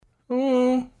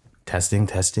Testing.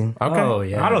 Okay. Oh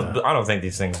yeah. I don't think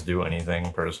these things do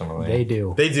anything personally. They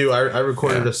do. They do. I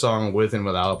recorded a song with and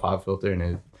without a pop filter,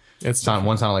 and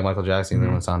one sounded like Michael Jackson, and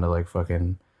then one sounded like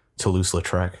fucking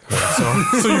Toulouse-Lautrec.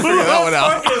 So you figured that one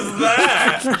out. What is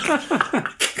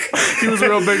that? He was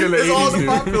real big in the 80s, dude.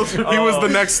 pop filter. He was the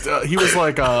next. He was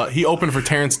like. He opened for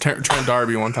Trent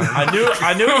D'Arby one time.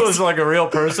 I knew it was like a real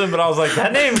person, but I was like,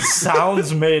 that name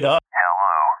sounds made up.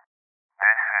 Hello,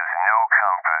 this is No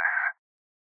Compass.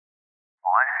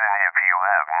 Listen if you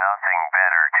have nothing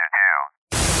better to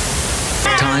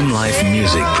do. Time Life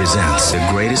Music presents the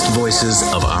greatest voices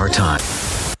of our time.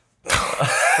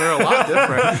 They're a lot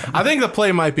different. I think the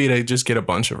play might be to just get a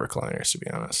bunch of recliners, to be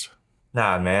honest.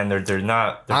 Nah, man, they're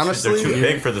not. Honestly, they're too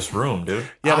big for this room, dude.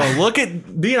 Yeah, but look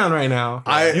at Dion right now.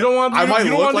 You don't want. I might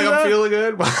look like I'm feeling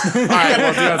good. But All right,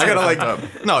 well, Dion's I gotta gonna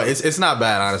fuck up. No, it's not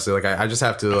bad, honestly. Like I just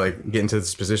have to like get into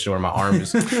this position where my arm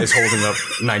is holding up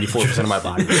 94% of my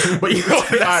body. But you know, All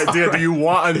right, Dion, do you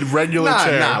want a regular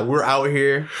chair? nah, we're out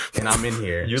here and I'm in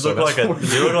here. You So look like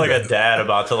that's a dad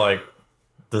about to like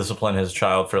discipline his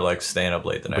child for like staying up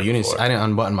late the night But before. I didn't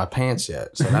unbutton my pants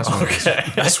yet, so that's when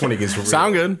that's when it gets real.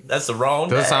 Sound good? That's the wrong.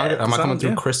 Does it sound dad. good? Am I coming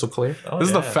through yeah. crystal clear? Oh, This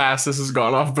is the yeah. fastest has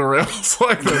gone off the rails.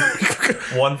 Like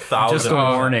the, 1,000. Just a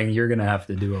warning, you're gonna have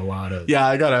to do a lot of yeah,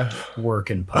 I gotta. work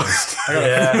in post.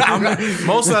 Yeah.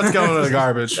 Most of that's going to the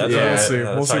garbage. That's Yeah, all we'll right. see.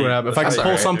 That's We'll see how what you- happens. If I can that's pull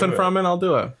all right. something Do it. from it, I'll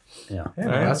do it. Yeah.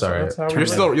 That's all right. how You're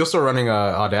we're still running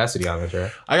Audacity on this,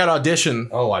 right? I got Audition.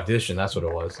 Oh, Audition. That's what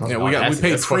it was. Yeah, we Audacity,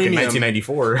 paid that's fucking premium.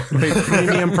 1994. Pay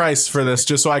premium price for this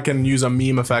just so I can use a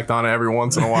meme effect on it every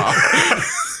once in a while.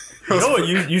 You know what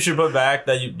you should put back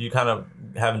that you kind of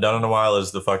haven't done in a while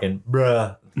is the fucking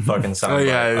bruh fucking sound. Oh,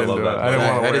 yeah, I bite. didn't love do that. it. I didn't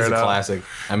wanna That wear is it a out. classic.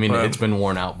 I mean, But- it's been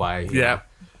worn out by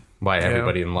by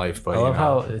everybody in life, but I love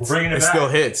how We're bringing it it back. still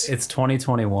hits. it's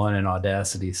 2021 and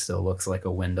Audacity still looks like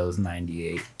a Windows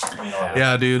 98.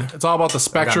 Yeah, dude. It's all about the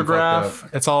spectrograph.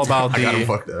 It's all about I got him the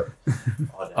fucked up.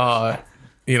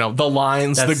 the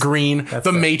lines, the That's- green, that's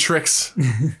the the- matrix.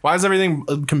 Why is everything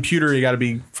computer you got to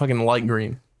be fucking light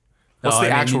green? What's No, the I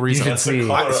mean, actual you reason? can That's the see.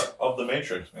 color of the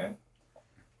Matrix, man.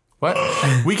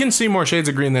 What? We can see more shades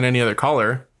of green than any other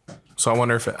color. So I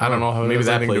wonder if I don't know how Maybe has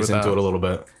that anything to do plays with into that. it a little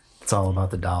bit. It's all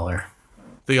about the dollar.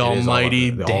 The is all about almighty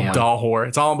the Dahor.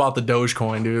 It's all about the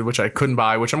Dogecoin, dude, which I couldn't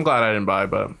buy, which I'm glad I didn't buy,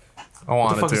 but I What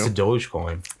wanted the fuck is to. the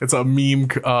Dogecoin? It's a meme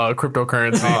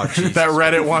cryptocurrency that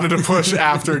Reddit wanted to push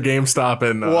after GameStop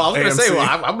and Well, I was gonna AMC. say,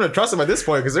 I'm gonna trust them at this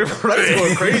point because they're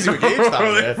going crazy with GameStop.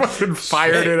 They Man. fucking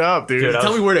fired it up, dude. Dude, I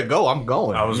Tell me where to go. I'm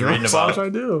going. I was You know? reading That's about what I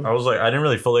do. I was like, I didn't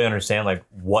really fully understand like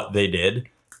what they did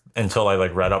until I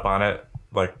like read up on it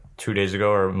like 2 days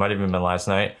ago, or it might have even been last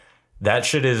night. That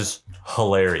shit is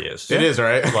hilarious. It is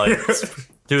right. Like,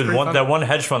 dude, that one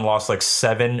hedge fund lost like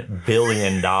 $7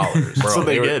 billion. That's what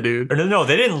they get, dude. Or no,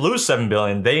 they didn't lose $7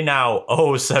 billion. They now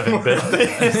owe $7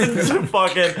 billion to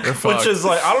fucking, which fucked. is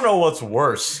like, I don't know what's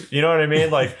worse. You know what I mean?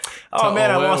 Like, oh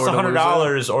man, I owe it lost or to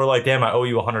lose $100, or like, damn, I owe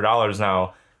you $100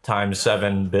 now times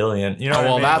 7 billion. You know what I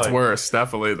Well, mean? that's Like, worse,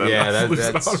 definitely. Than Yeah, not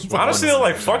losing that's- out. honestly,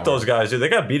 like, fuck those guys, dude. They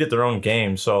got beat at their own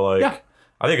game. So like, Yeah.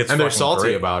 I think it's and they're fucking salty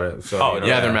great. about it. So, Oh, you know,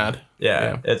 Yeah, they're mad.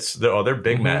 Yeah, they're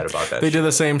big mad about that. They shit. do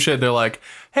the same shit. They're like,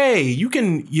 "Hey, you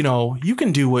can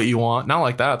do what you want." Not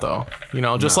like that though.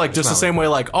 Just it's the not same way.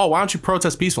 Like, oh, why don't you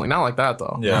protest peacefully? Not like that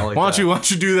though. Yeah, like why that. don't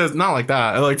you do this? Not like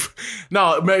that. Like,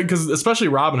 no, because especially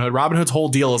Robinhood. Robinhood's whole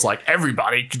deal is like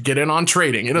everybody could get in on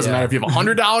trading. It doesn't matter if you have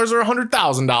 $100 or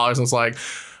 $100,000. And it's like,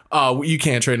 you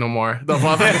can't trade no more.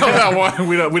 That one,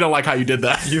 we don't like how you did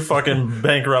that. You fucking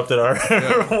bankrupted our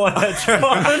one hedge fund.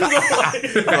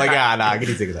 like, nah, get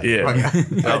these tickets out.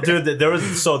 Yeah. Dude, there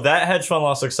was that hedge fund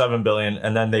lost like $7 billion,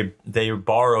 and then they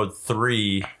borrowed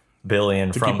 $3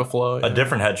 billion from keep afloat, a yeah.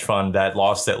 different hedge fund that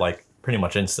lost it like pretty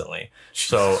much instantly.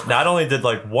 So not only did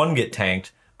like one get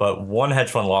tanked, but one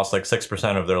hedge fund lost like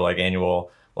 6% of their like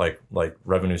annual like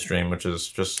revenue stream, which is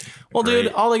just Well, great.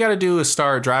 dude, all they got to do is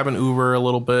start driving Uber a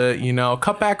little bit.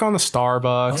 Cut back on the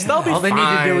Starbucks. They'll be All they need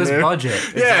to do fine, is dude.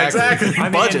 budget. Yeah, exactly. I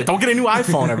mean- Budget. Don't get a new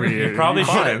iPhone every year. Probably You're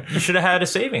fine. should have had a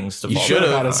savings to You fall should back.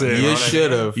 Had a have. savings. You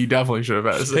should have. You definitely should have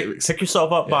had a savings. Pick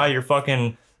yourself up by your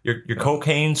fucking your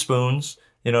cocaine spoons.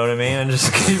 You know what I mean? And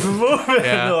just keep it moving.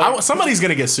 Yeah. Like, Somebody's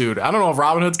gonna get sued. I don't know if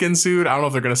Robinhood's getting sued. I don't know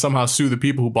if they're gonna somehow sue the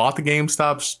people who bought the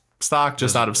GameStop stock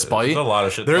just out of spite. there's a lot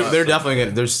of shit. They're definitely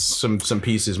gonna. There's some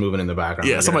pieces moving in the background.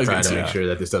 Yeah, They're somebody's gonna gonna try to make see sure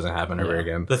that this doesn't happen ever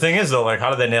again. The thing is though, like, how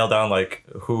did they nail down like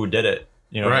who did it?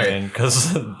 You know what I Right. mean?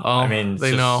 Because I mean, it's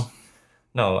they just- know.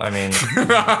 No, I mean, they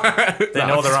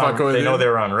know they're on. They know they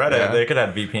were on Reddit. Yeah. They could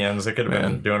have VPNs. They could have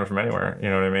been doing it from anywhere. You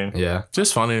know what I mean? Yeah.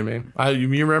 Just funny to me.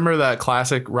 You remember that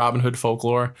classic Robin Hood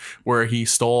folklore where he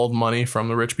stole money from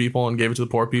the rich people and gave it to the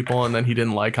poor people, and then he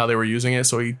didn't like how they were using it,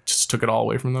 so he just took it all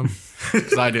away from them?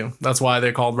 Because I do. That's why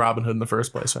they're called Robin Hood in the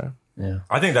first place, right? Yeah.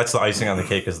 I think that's the icing on the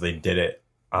cake is they did it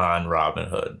on Robin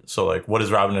Hood. So like, what is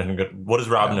Robin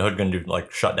Hood going to do?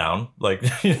 Like shut down? Like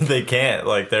they can't.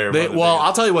 Like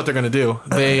I'll tell you what they're going to do.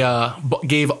 They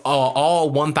gave all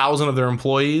 1,000 of their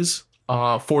employees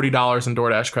 $40 in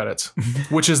DoorDash credits,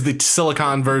 which is the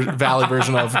Silicon Valley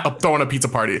version of throwing a pizza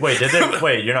party. Wait, did they?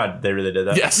 Wait, you're not. They really did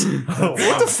that? Yes. What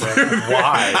the fuck?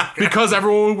 Why? Because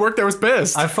everyone who worked there was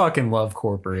pissed. I fucking love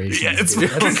corporations. Yeah, it's dude.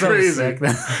 fucking That's so crazy. sick. Dude,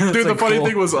 the like funny cool.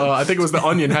 thing was, I think it was The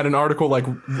Onion had an article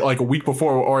like a week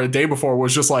before or a day before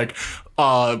was just like,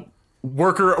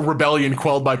 worker rebellion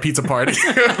quelled by pizza party.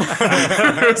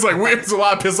 It was like, there's a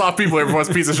lot of pissed off people here once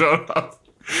pizza showed up.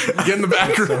 Get in the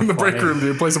back room, the break room,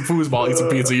 dude. Play some foosball, eat some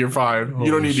pizza. You're fine.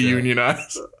 You don't need to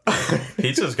unionize.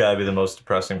 Pizza's got to be the most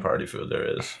depressing party food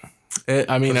there is.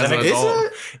 I mean, as an Is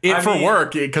adult, for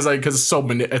work because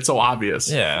it's so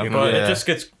obvious. Yeah, you know? but it just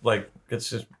gets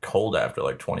just cold after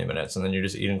like 20 minutes, and then you're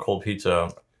just eating cold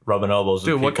pizza, rubbing elbows.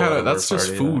 Dude, with what people kind at of? a That's work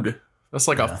just party, food. That's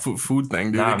like a food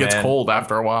thing, dude. Nah, It gets man. cold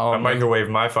after a while. I microwave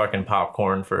my fucking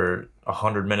popcorn for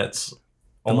 100 minutes.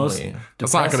 Only.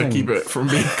 That's not going to keep it from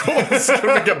being cold. It's going to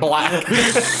make it black.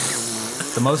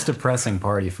 The most depressing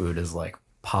party food is like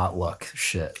potluck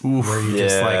shit, where you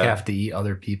just like yeah. have to eat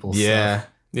other people's Yeah. stuff.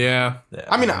 Yeah.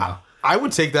 I mean, I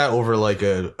would take that over like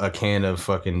a can of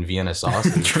fucking Vienna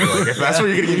sausage. Like, if that's what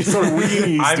you're gonna give me some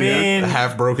weenies, I mean, a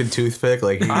half broken toothpick.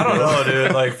 Like, I don't know,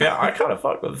 dude. Like, I kind of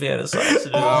fuck with Vienna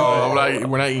sausage.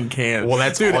 We're not eating cans. Well,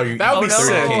 that's dude. all you. That would be no.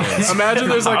 sick. Cans. Imagine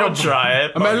there's like I'll try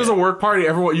it. Imagine there's a work party.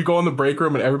 Everyone, you go in the break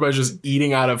room and everybody's just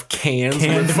eating out of cans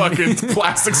with fucking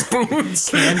plastic spoons.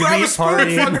 Grab a meat spoon,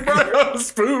 party. fucking grab a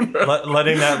spoon.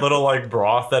 letting that little like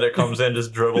broth that it comes in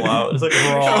just dribble out. It's like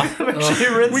broth. She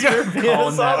rinsed her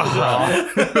Vienna sausage.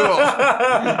 Pick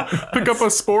up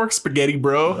a spork spaghetti,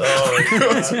 bro.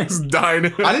 Just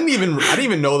dining. I didn't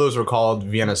even know those were called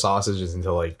Vienna sausages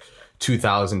until like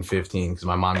 2015 because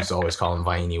my mom used to always call them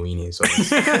Viennese weenies. So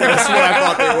that's what I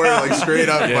thought they were, like straight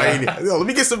up Viennese. Yo, let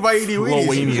me get some Viennese weenies.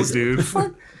 Little weenies, dude.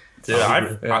 Dude,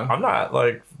 I'm not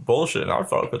like bullshitting. I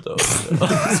fuck with those.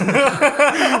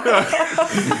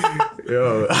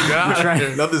 Yo,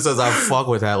 nothing says I fuck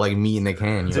with that like meat in a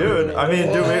can. You know?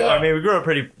 Dude, we grew up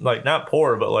pretty like not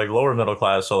poor, but like lower middle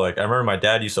class. So like I remember my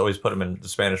dad used to always put them in the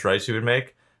Spanish rice he would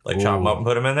make, like chop them up and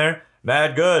put them in there.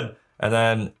 Mad good. And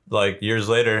then like years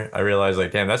later, I realized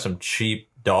like, damn, that's some cheap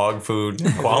dog food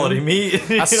quality meat.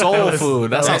 That's soul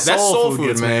food. That's how That's soul food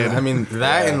gets man. made. I mean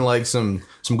that and like some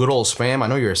good old spam. I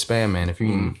know you're a spam man. If you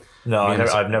eating, No,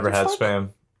 I've never had spam.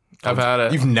 I've had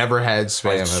it. you've never had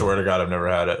spam. I swear to God, I've never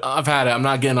had it. I've had it. I'm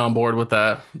not getting on board with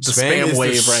that. The spam is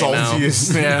wave the right now.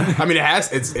 saltiest. Yeah. I mean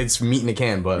it's meat in a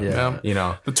can, but you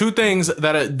know. The two things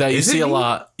that you Is it see a meat?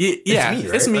 lot. Yeah, meat,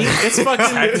 right? it's meat. It's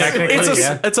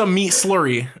fucking. It's a meat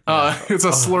slurry. It's a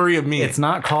slurry of meat. It's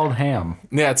not called ham.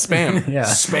 Yeah, it's spam. Yeah,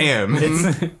 Spam.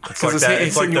 It's like It's that.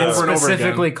 It's like hitting over and the, over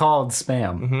specifically again. called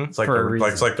spam. it's like for a the reason.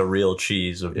 it's like the real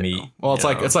cheese of meat. Well, it's you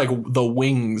like know? it's like the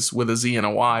wings with a Z and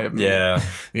a Y of meat. Yeah,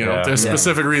 You know, yeah. there's a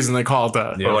specific reason they call it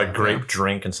that. Or like grape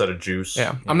drink instead of juice.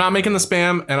 Yeah. I'm not making the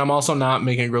spam, and I'm also not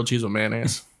making grilled cheese with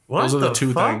mayonnaise. Those are the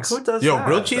two things. Who does Yo, that?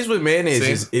 grilled cheese with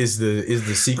mayonnaise See? is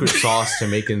the secret sauce to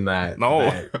making that. No,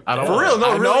 that- I don't. For real,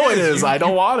 no, I it know really it is. is. I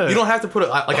don't want it. You don't have to put it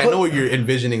like I know what you're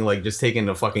envisioning, like just taking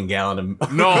a fucking gallon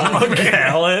of No,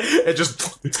 Gallon. it just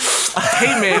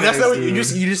hey man, that's not what you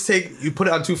just put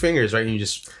it on two fingers, right? And you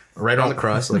just right on the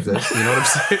crust like this. You know what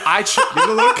I'm saying? give it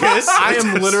a little kiss. I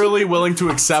am literally willing to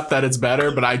accept that it's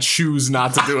better, but I choose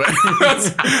not to do it.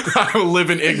 I will live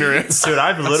in ignorance, Dude,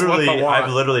 I've what I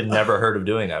want. literally never heard of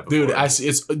doing that before. dude. It's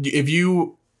if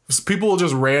you. People will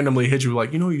just randomly hit you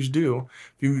like, you know what you should do?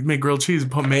 If you make grilled cheese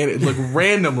and put mayonnaise, like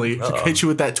randomly hit you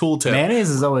with that tooltip. Mayonnaise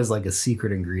is always like a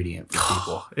secret ingredient for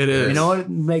people. It is. You know what?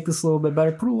 Make this a little bit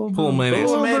better. Put a little mayonnaise.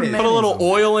 Put a little, bit of Mayonnaise. Put a little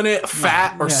mayonnaise oil in it,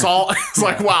 fat or Yeah. salt. It's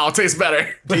like, wow, it tastes better.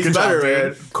 Tastes Good job, better,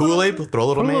 dude. man. Kool-Aid, throw a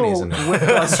little mayonnaise in there.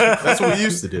 That's what we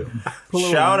used to do.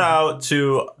 Shout out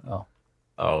to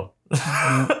Oh.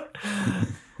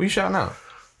 We shouting out.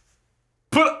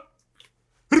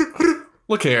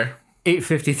 Look here.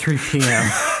 8:53 p.m.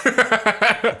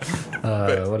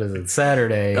 What is it?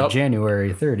 Saturday, Yep.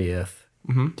 January 30th,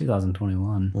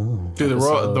 2021. Dude, the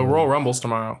Royal Rumble's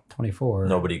tomorrow. 24.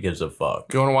 nobody gives a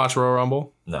fuck. You want to watch Royal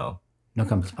Rumble? No. No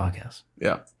Compass Podcast.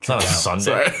 Yeah. It's not a Sunday.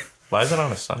 Sorry. Why is it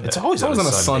on a Sunday? It's always It's on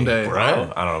a Sunday. bro. I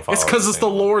don't know if It's I'll because ever it's the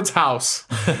think Lord's house.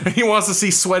 He wants to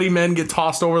see sweaty men get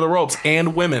tossed over the ropes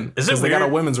and women. Is it 'Cause they got a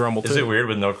weird? women's rumble Is too. it weird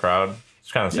with no crowd?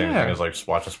 It's kind of the same Yeah. thing as like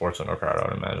watching sports with no crowd, I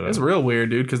would imagine. It's real weird,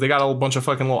 dude, because they got a bunch of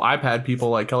fucking little iPad people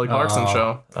like Kelly Clarkson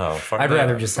show. Oh, fuck I'd that.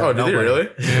 rather just have Oh, did he nobody-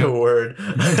 really? Word.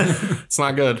 It's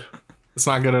not good. It's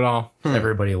not good at all.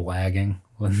 everybody lagging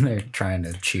when they're trying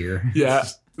to cheer. Yeah.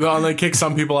 Well, and they kick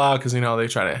some people out because they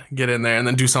try to get in there and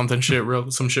then do some shit real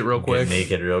Get quick.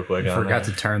 naked real quick. On Forgot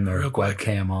there. to turn their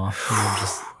webcam off. And they're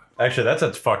just Actually, that's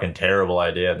a fucking terrible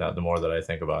idea. Now, the more that I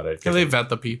think about it, Yeah, they vet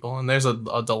the people and there's a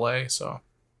delay. So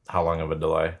how long of a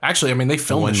delay? actually, I mean, they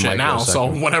film the One shit now, so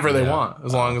microsecond. whenever they Yeah. want,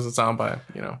 as long as it's on by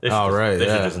They should Oh, just- right, They should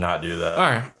yeah. just not do that. All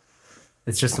right.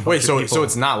 it's just a Wait, bunch so of people.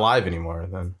 it's not live anymore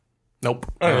then? Nope.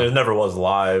 I mean, it never was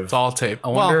live. It's all tape. I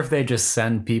wonder if they just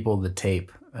send people the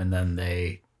tape and then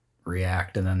they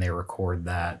react and then they record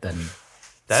that. Then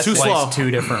That's too splice slow. two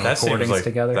different That seems recordings like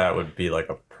together. that would be like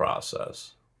a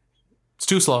process. It's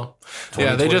too slow.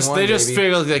 Yeah, they just 2021,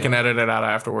 figure like they can edit it out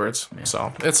afterwards.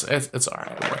 So it's all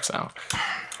right. It works out.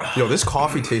 Yo, this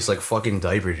coffee tastes like fucking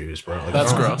diaper juice, bro. Like,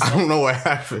 That's I don't- gross. I don't know what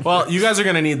happened. Well, you guys are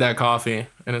gonna need that coffee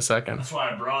in a second. That's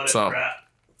why I brought it. So- Brad.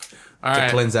 All To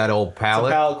right. cleanse that old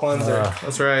palate. Palate cleanser.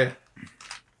 That's right.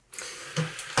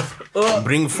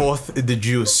 Bring forth the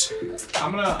juice.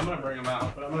 I'm gonna bring them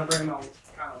out, but I'm gonna bring them out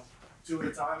kind of two at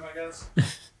a time, I guess.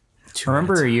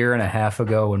 Remember a year and a half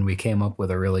ago when we came up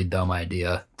with a really dumb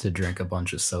idea to drink a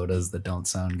bunch of sodas that don't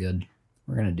sound good?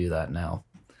 We're gonna do that now.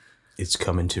 It's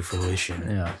coming to fruition.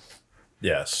 Yeah.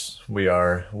 Yes, we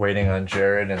are waiting on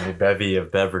Jared and the bevy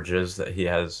of beverages that he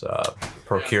has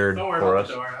procured for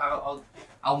us.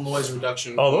 I'll noise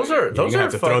reduction. Oh, those are You're gonna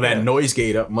have to throw that noise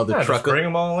gate up, mother Yeah, just trucker. bring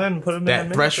them all in, put them in That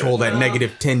the threshold at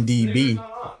negative 10 dB.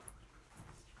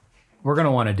 We're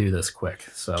gonna want to do this quick.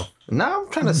 So Now I'm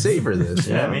trying to savor this.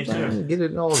 Yeah, you know? me too. I'm trying to Get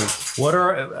it all. what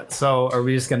are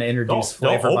we just gonna introduce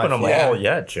Don't flavor by open them flavor? all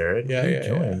yet, Jared. Yeah.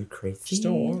 You crazy? Just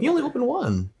don't worry. You only open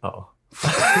one. Oh.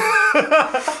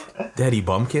 Daddy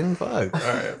Bumpkin? Fuck. All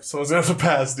right, someone's gonna have to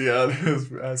pass Dion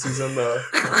as he's in the.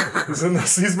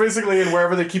 He's basically in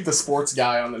wherever they keep the sports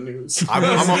guy on the news.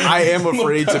 I am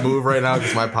afraid to move right now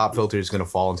because my pop filter is going to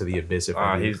fall into the abyss if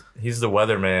I move. He's the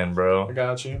weatherman, I bro.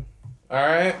 got you. All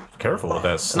right. Careful with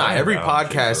that. Not every sound,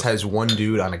 podcast Jesus. has one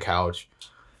dude on a couch.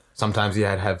 Sometimes he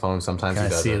had headphones, sometimes he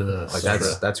Can I see doesn't. this?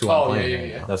 Like that's who I'm Oh yeah, playing. yeah, right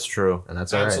yeah. now. That's true. And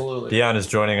that's all right. Absolutely. Dion is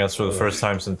joining us for the first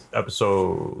time since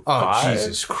episode Oh 5,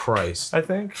 Jesus Christ! I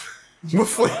think. What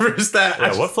flavor is that?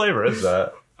 Yeah, what flavor is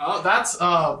that? That's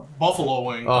buffalo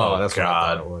wing. Oh, that's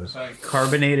God. what I thought it was.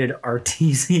 Carbonated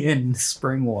artesian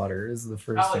spring water is the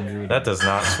first Oh, yeah. ingredient. That does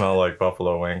not smell like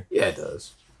buffalo wing. Yeah, it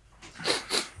does.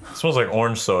 It smells like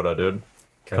orange soda, dude.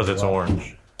 Because it's well.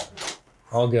 orange.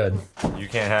 All good. You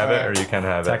can't have it, or you can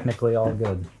have it. Technically all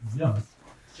good.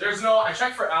 There's no. I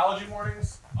checked for allergy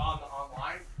warnings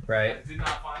online. Right. I did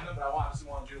not find them, but I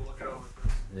wanted you to look it over.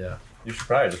 Yeah. You should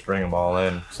probably just bring them all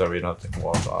in so we don't have to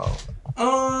walk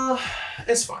out.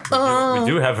 It's fine. We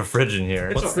do have a fridge in here.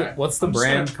 It's What's okay. the what's the I'm just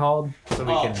brand gonna- called? So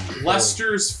we can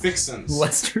Lester's Fixins.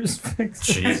 Lester's Fix.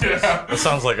 Jesus. Yeah. That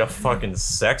sounds like a fucking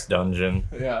sex dungeon.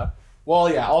 Yeah.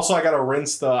 Well, yeah. Also, I gotta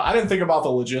rinse the. I didn't think about the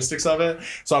logistics of it,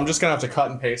 so I'm just gonna have to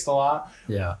cut and paste a lot.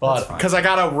 Yeah. But that's fine. because I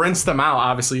gotta rinse them out,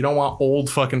 obviously, you don't want old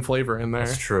fucking flavor in there.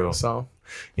 That's true. So,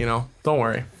 don't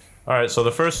worry. All right, so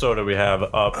the first soda we have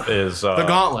up is The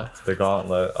gauntlet. the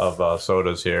gauntlet of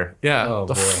sodas here. Yeah. Oh,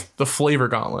 the boy. the flavor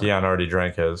gauntlet. Dion already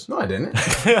drank his. No, I didn't.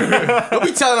 Don't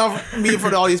be telling off me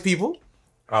for all these people.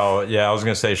 Oh, yeah, I was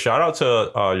going to say, shout out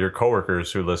to your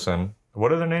coworkers who listen.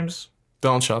 What are their names?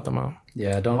 Don't shut them out.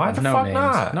 Yeah, don't Why the no fuck names.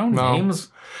 not? No, No. names.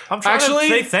 I'm trying Actually,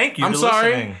 to say thank you I'm to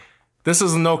sorry. listening. This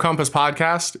is a No Compass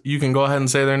podcast. You can go ahead and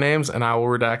say their names, and I will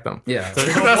redact them. Yeah.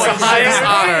 That's the highest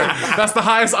honor. That's the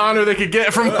highest honor they could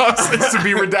get from us is to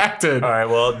be redacted. All right,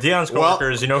 well, Dion's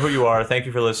coworkers, you know who you are. Thank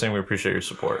you for listening. We appreciate your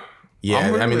support. Yeah, I'm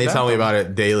I mean, really they tell me down. about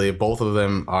it daily. Both of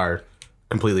them are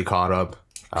completely caught up.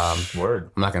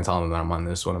 Word. I'm not gonna tell them that I'm on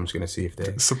this one. I'm just gonna see if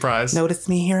they Surprise. notice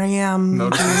me. Here I am.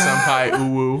 Notice me, senpai.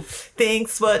 Ooh woo.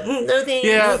 Thanks, but no thanks.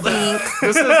 Yeah,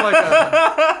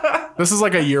 this is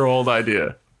like a year-old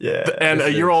idea, Yeah. and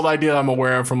a year-old idea I'm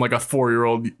aware of from like a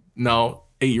 8-year-old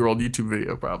YouTube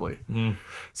video probably.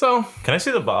 So Can I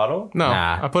see the bottle? no,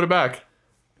 Nah. I put it back.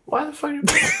 Why the fuck?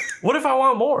 What if I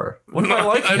want more? What if I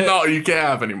like it? No, you can't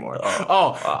have any more.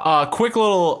 Quick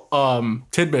little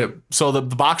tidbit. So the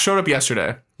box showed up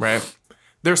yesterday, right?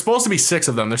 There's supposed to be 6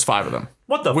 of them. There's 5 of them.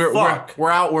 What the We're fuck?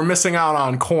 we're missing out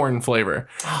on corn flavor.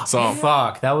 So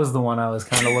Fuck, that was the one I was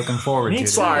kind of looking forward to.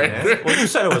 sorry. Well, you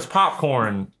said it was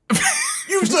popcorn.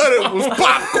 You said it was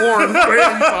popcorn. What are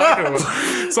you talking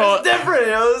about? So It's different.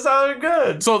 It sounded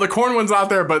good. So the corn one's out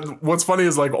there, but what's funny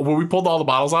is like when we pulled all the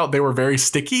bottles out, they were very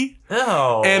sticky.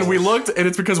 No. And we looked, and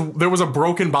it's because there was a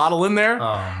broken bottle in there.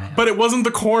 Oh, man. But it wasn't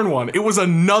the corn one. It was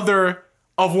another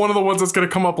of one of the ones that's going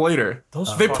to come up later.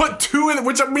 They put two in,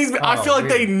 which means I feel like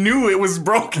they knew it was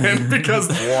broken because.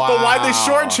 But why'd they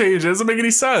shortchange it? It doesn't make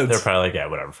any sense. They're probably like, yeah,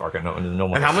 whatever, fuck it. No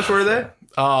one. And how much were they?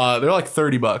 They're like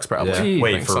 $30 probably. Yeah. Gee. Wait,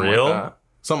 I think, for something real? Like that.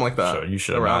 Something like that. So you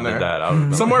should have around rounded there. that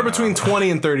out. Somewhere between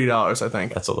 $20 and $30, I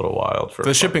think. That's a little wild for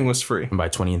The shipping was free. And by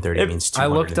 20 and 30 it means 200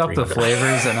 I looked up the and 300.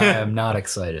 flavors and I am not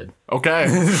excited. Okay.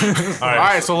 All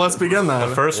right, so let's begin then.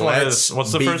 The first one Let's is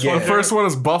what's the first begin. one? The first one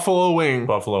is Buffalo Wing.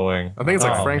 Buffalo wing. I think it's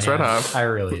like Oh, Frank's man. Red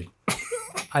Hot.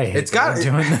 I hate It's got- that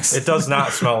we're doing this. It does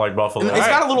not smell like buffalo. It's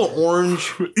got a little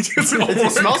orange. It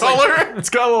smells color.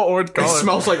 It's got a little orange color. It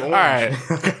smells like orange.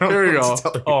 All right, here we go.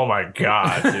 Oh my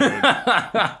god,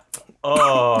 dude.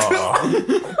 Oh,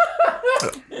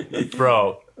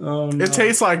 bro. Oh, no. It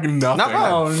tastes like nothing. Not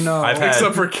bad. Oh, no. I've had,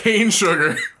 Except for cane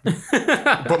sugar.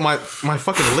 But my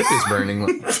fucking lip is burning.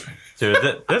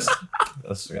 dude. This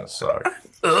is gonna suck.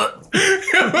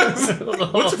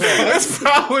 It's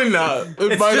probably not.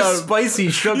 It might Just not. spicy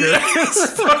sugar.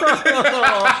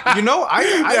 You know,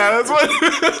 Yeah, that's what.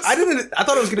 I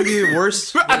thought it was gonna be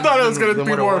worse. I thought it was gonna than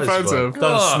be what it more was, but- offensive.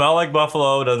 Doesn't smell like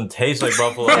buffalo. Doesn't taste like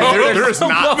buffalo. There is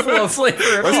not. Buffalo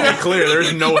flavor. Let's be clear.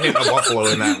 There's no hint of buffalo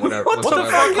in that. Whatever. What the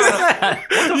fuck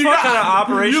kind of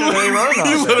operation do they run on?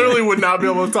 You there? literally would not be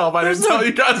able to tell if I didn't tell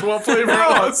you guys what flavor it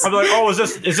was. I'm like, oh, is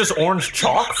this orange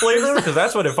chalk flavor? Because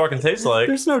that's what it fucking tastes like.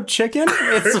 There's no chicken.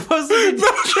 It's supposed to be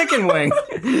chicken wing.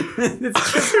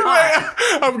 It's just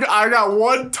I got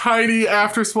one tiny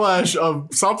after splash of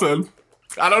something.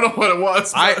 I don't know what it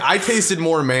was. I tasted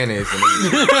more mayonnaise than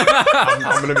you.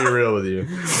 I'm gonna be real with you.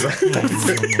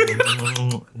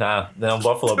 Nah, no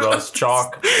buffalo, bro. It's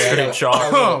chalk. Straight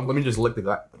chalk. Let me just lick the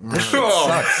glass.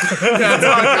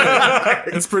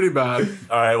 It's pretty bad.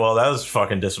 All right, well, that was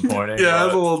fucking disappointing. Yeah, but-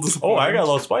 it's a little Oh, disappointing. I got a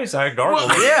little spice. I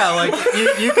gargled. yeah, like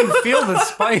you can feel the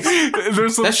spice.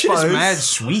 There's some That shit is spice. mad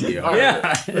sweet. Yo.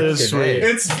 Yeah. It's sweet.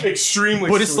 It's extremely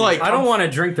But it's sweet. like I don't want to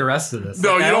drink the rest of this.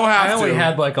 No, Like, you don't have to. I only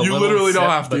had like a You little literally don't sip,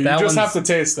 have to. but You that just have one's-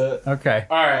 to taste it. Okay.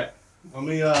 All right. Let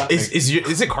me.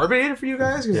 is it carbonated for you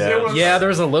guys? 'Cause Yeah. Yeah,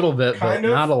 there's a little bit, but Kind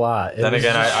of. not a lot. It Then was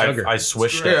again, just sugar. I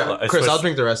switched it. Yeah, I Chris, I'll switched-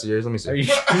 drink the rest of yours. Let me see. Are you-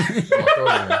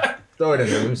 Throw it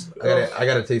in there. I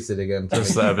gotta taste it again. This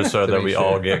is the episode to that make we sure.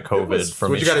 all get COVID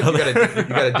from What each you other.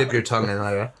 gotta dip your tongue in.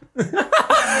 Like,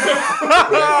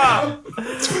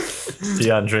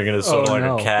 Dion drinking is so Oh, like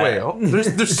no. a cat. wait,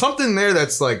 there's something there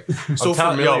that's like so I'm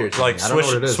telling- familiar. yo, to like me. I don't know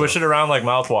swish what it is, swish though. it around like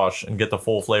mouthwash and get the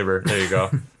full flavor. There you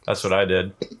go. That's what I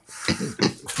did.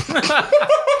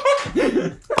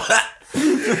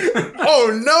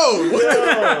 Oh no! What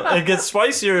the- It gets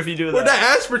spicier if you do Where'd that.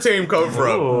 that aspartame come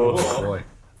from? Ooh. boy.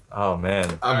 Oh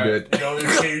man. I'm good. You know,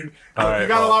 you All right.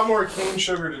 got a lot more cane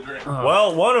sugar to drink.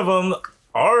 Well, one of them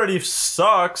already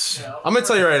sucks. I'm gonna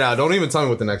tell you right now. Don't even tell me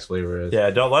what the next flavor is. Yeah,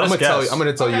 don't let I'm us gonna tell guess. you. I'm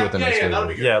gonna tell you what the next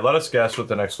flavor is. Yeah, let us guess what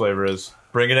the next flavor is.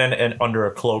 Bring it in and under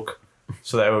a cloak,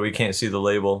 so that way we can't see the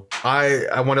label.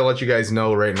 I want to let you guys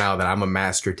know right now that I'm a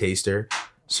master taster.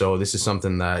 So this is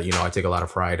something that I take a lot of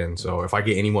pride in. So if I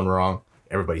get anyone wrong,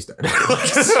 everybody's dead. Like,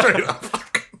 straight up.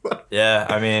 Yeah,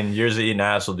 I mean, years of eating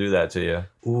ass will do that to you.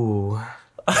 Ooh.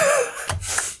 I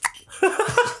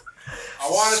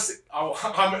want to see.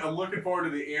 I'm looking forward to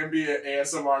the ambient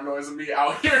ASMR noise of me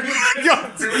out here.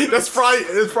 That's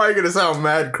probably gonna sound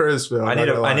mad crisp. Though,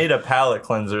 I need a palate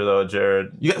cleanser though,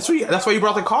 Jared. That's why you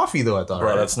brought the coffee though. I thought. Bro,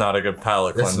 right? that's not a good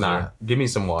palate That's cleanser. not. Give me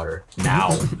some water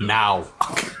now.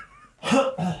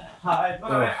 Hide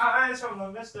my eyes from the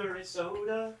mystery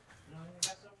soda.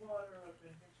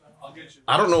 I'll get you.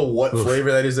 I don't know what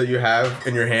flavor that is that you have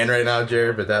in your hand right now,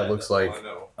 Jared, but that looks like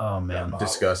Oh man.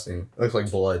 disgusting. It looks like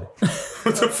blood.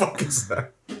 What the fuck is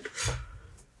that?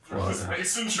 This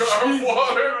mason jar of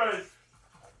water.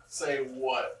 Say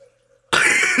what?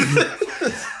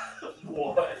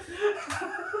 What?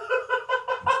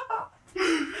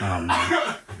 Oh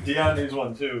man. Dion needs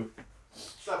one too.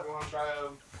 Steph, you want to try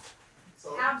them?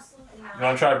 Absolutely not. You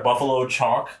want to try buffalo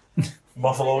chalk?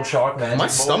 Buffalo chalk, man. My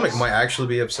stomach might actually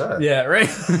be upset. Yeah. Right.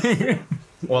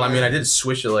 Well, I mean, I did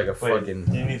swish it like a Wait, fucking.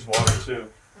 he needs water too.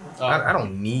 I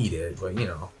don't need it, but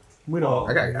we don't.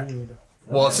 I got.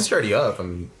 Well, since you're already up, I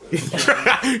mean,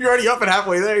 you're already up and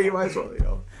halfway there. You might as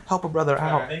well, help a brother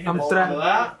out. I'm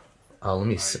that. Oh, let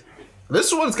me see.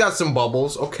 This one's got some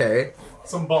bubbles. Okay,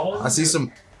 Some bubbles. I see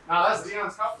some. Nah, that's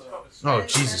Dion's cup though. Oh,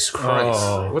 Jesus Christ!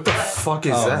 Oh. What the fuck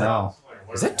is Oh that? no.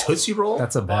 Is that Tootsie Roll?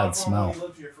 That's a bad smell.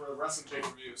 Live here for wrestling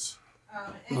pay-per-views.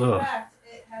 In Ugh. fact,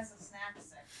 it has a snack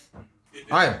section.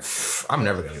 I'm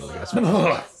never gonna do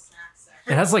that.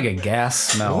 It has like a gas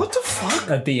smell. What the fuck?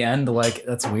 At the end, like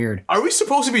that's weird. Are we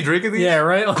supposed to be drinking these? Yeah,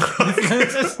 right.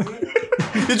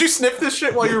 Did you sniff this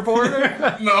shit while you were pouring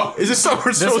it? No. Is this something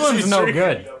we're This supposed to one's be no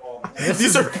drinking? good.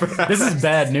 These are This is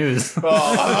bad news. yo.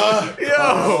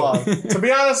 To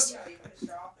be honest,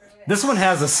 This one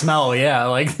has a smell. Yeah,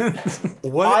 like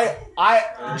What?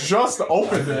 I just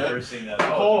opened it.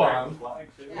 Hold on.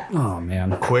 oh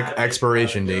man. Quick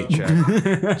expiration date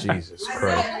check. Jesus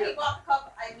Christ.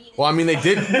 Well, I mean, they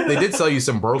did sell you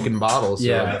some broken bottles. So.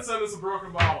 Yeah. That said it's a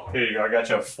broken bottle. Here you go. I got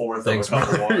you a fourth Thanks, of a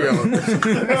cup of water.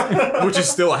 Yeah. Which is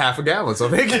still a half a gallon. So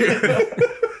thank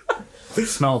you.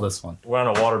 Smell this one. We're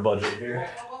on a water budget here.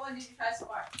 What one did you try so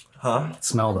far? Huh?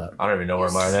 Smell that. I don't even know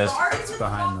where mine is. It's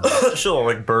behind the. She'll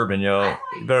look like bourbon, yo.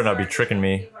 You better not be tricking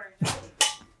me,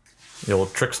 you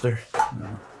old trickster. All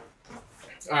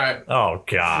right. Oh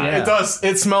god. Yeah. It does.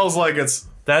 It smells like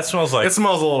That smells like It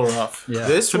smells a little rough. Yeah.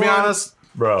 This To be one- honest,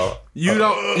 bro. you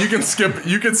don't. You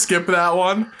can skip that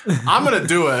one. I'm gonna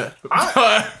do it.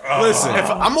 Listen, if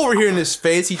I'm over here in this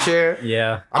fancy chair,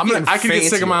 Yeah. I can get fancy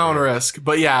sick of my own over here. risk.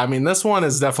 But yeah, I mean, this one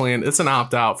is definitely it's an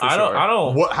opt out for I sure.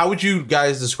 don't What? How would you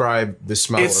guys describe the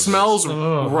smell? It smells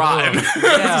rotten.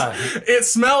 Yeah. It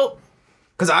smelled.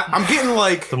 Because I'm getting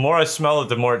like. The more I smell it,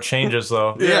 the more it changes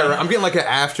though. Yeah, right, I'm getting like an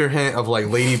after hint of like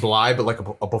Lady Bly, but like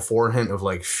a before hint of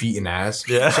like feet and ass.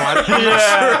 Yeah. So I'm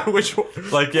not sure which one.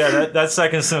 Like that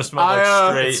second sniff smells I, like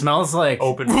It straight smells like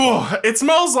open. It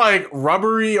smells like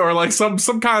rubbery or like some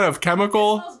kind of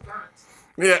chemical.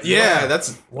 Yeah. Yeah,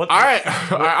 that's What? All right.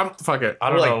 I'm fuck it. I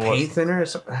or don't like know what. paint thinner or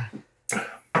something.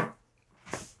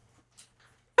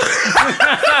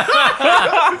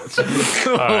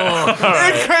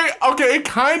 It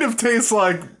kind of tastes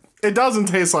like. It doesn't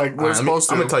taste like we're supposed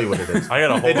to. I'm gonna tell you what it is. I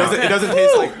gotta hold on. It doesn't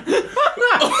taste like.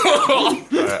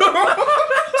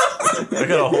 I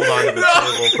gotta hold on to the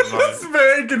table for mine. It's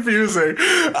very confusing.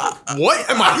 What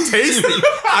am I tasting?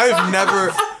 I've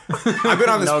been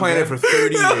on this planet for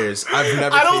 30 years. I've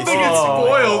never. I don't think it's Oh.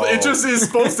 spoiled. It just is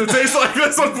supposed to taste like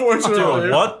this, unfortunately.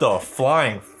 Dude, what the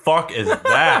flying fuck is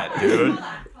that, dude?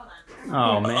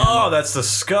 oh man. Oh, that's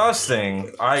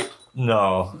disgusting.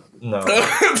 No.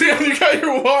 Dan, you got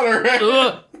your water, right?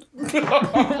 Oh,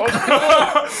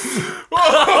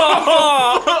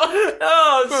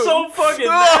 it's so fucking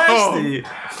nasty.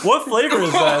 What flavor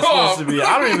is that supposed to be?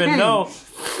 I don't even know.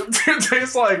 It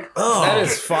tastes like. That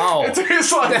is foul. It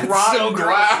tastes like rotten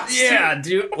glass. Yeah,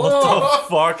 dude. What the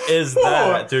fuck is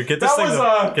that, dude? Get this That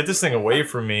was, get this thing away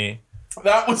from me.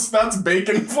 That's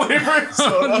bacon flavored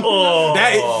soda. Oh,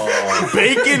 That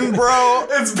bacon, bro.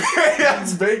 It's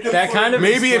bacon. That kind of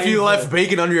Maybe if you explains left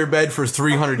bacon under your bed for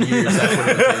 300 years, that's what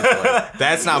it would taste like.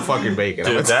 That's not fucking bacon.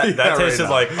 I'm dude, gonna tell you that right tasted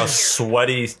now. like a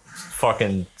sweaty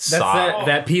fucking That's sock.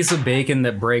 that piece of bacon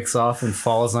that breaks off and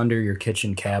falls under your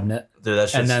kitchen cabinet. Dude, that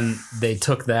shit. And then they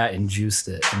took that and juiced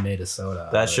it and made a soda.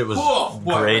 That shit was what?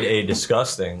 grade A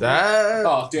disgusting. that.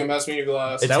 Oh, damn, that's me your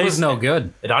glass. It that was tastes- no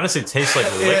good. It honestly tastes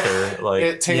like liquor. Like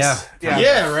It tastes. Yeah.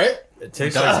 Yeah, right. it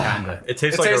tastes It does like kinda. it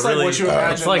tastes It like tastes a like really. what you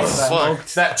imagine. It's like that,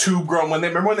 that tube grown.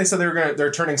 Remember when they said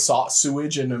they're turning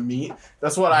sewage into meat?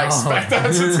 That's what I expect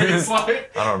that to taste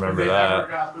like. I don't remember They that. never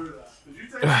got through that. Did you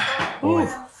take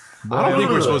that? I don't think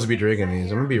we're supposed to be drinking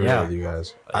these. I'm gonna be real Yeah. with you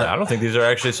guys. I don't think these are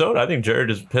actually soda. I think Jared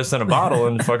just pissed in a bottle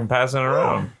and fucking passing it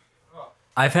around.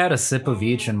 I've had a sip of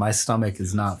each and my stomach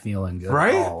is not feeling good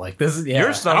Right? at all. Like this is yeah.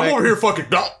 Your stomach. I'm over here fucking.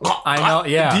 I know,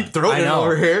 yeah. Deep throating I know.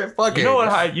 over here. Fuck You know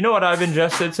what? You know what I've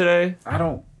ingested today? I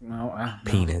don't know.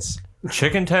 Penis.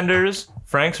 Chicken tenders,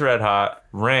 Frank's Red Hot,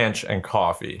 ranch, and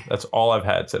coffee. That's all I've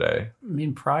had today. I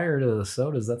mean, prior to the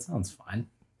sodas, that sounds fine.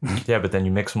 Yeah, but then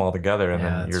you mix them all together, and Yeah,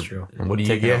 then that's you're true. What do you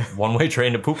taking a get? one-way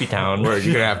train to Poopy Town. Word,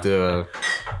 you're gonna have to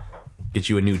get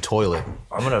you a new toilet.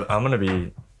 I'm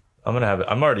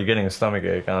already getting a stomach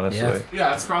ache, honestly. Yeah.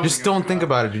 Yeah, it's probably. Just don't think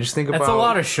about it. Just think about. That's a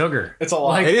lot of sugar. It's a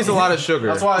lot. It is a lot of sugar.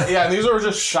 That's why. Yeah, these are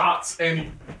just shots, and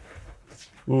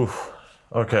Oof.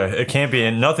 Okay, it can't be.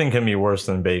 Nothing can be worse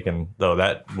than bacon, though.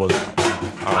 That was honestly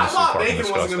I thought fucking bacon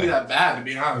wasn't disgusting. gonna be that bad, to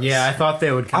be honest. Yeah, I thought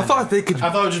they would. I Kinda, thought they could. I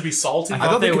thought it would just be salty. I I thought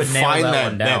thought they they would could nail find that that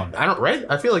one down. I don't. Right?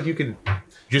 I feel like you could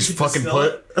just fucking distill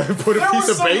it. put a There piece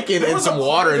was of bacon there in was some a part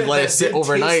water of and it let that it sit did taste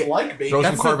overnight. like bacon. Throw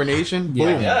some That's the- carbonation. Yeah.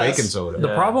 Boom. Yes. Bacon soda.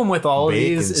 The problem with all of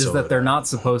Bacon these is soda. that they're not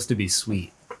supposed to be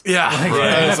sweet. Yeah,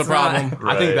 that's the that's problem.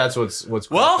 I think that's what's.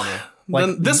 Well, cooking it.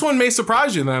 then this one may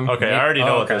surprise you. Then Okay, I already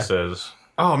know Oh, what okay. this is.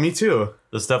 Oh, me too.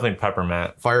 This is definitely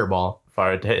peppermint. Fireball.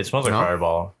 It smells like No?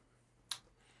 Fireball.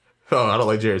 Oh, I don't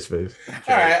like Jared's face.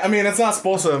 All right. I mean, it's not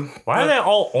supposed to. Why are they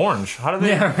all orange? How do they?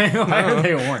 Yeah, right? Why are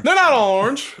they orange? They're not all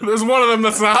orange. There's one of them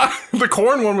that's not. The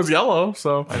corn one was yellow.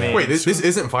 So I mean, Wait, this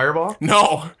isn't Fireball?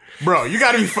 no, Bro, you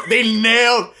gotta be. They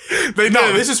nailed. they No,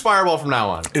 did. this is Fireball from now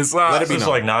on. It's Let it be this is known.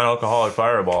 like non-alcoholic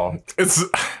Fireball. It's.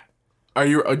 Are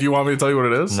you? Do you want me to tell you what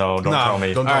it is? No, don't Nah, tell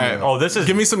me. don't All tell right. me. Oh, this is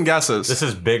Give me some guesses. this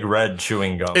is Big Red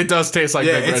chewing gum. It does taste like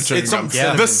Yeah, Big Red it's chewing gum. some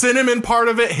cinnamon. The cinnamon part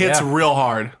of it hits Yeah. real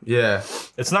hard. Yeah.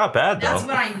 It's not bad though. That's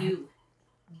what I knew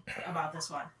about this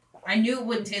one. I knew it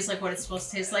wouldn't taste like what it's supposed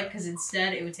to taste like because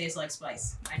instead it would taste like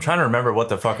spice. I'm trying to remember what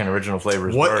the fucking original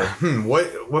flavors What? were.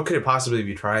 What could it possibly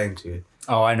be trying to?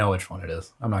 Oh, I know which one it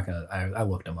is. I'm not gonna. I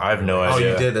looked them up. I have no Oh,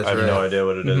 idea. you did, that's I have right. no idea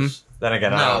what it is. Then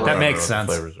again, I No, don't that remember makes what the sense.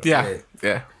 flavors are. Yeah,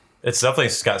 yeah. It's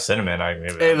definitely got cinnamon. I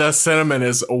maybe. Hey, the cinnamon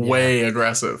is way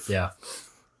aggressive. Yeah,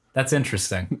 that's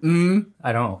interesting.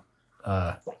 I don't.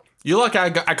 You look, I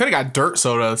could have got dirt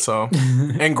soda, so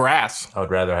and grass. I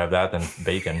would rather have that than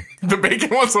bacon. The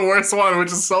bacon one's the worst one,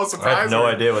 which is so I surprising. have no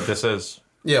idea what this is.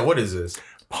 Yeah, what is this?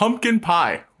 Pumpkin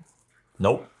pie.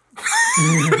 Nope.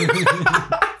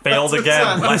 Failed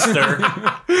again, Lester.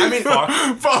 I mean,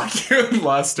 Fuck you,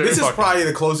 Lester. this is Fuck. probably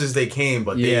the closest they came,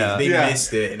 but Yeah. they Yeah.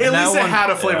 missed it. At that least it one- had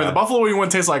a flavor. yeah. The buffalo wing one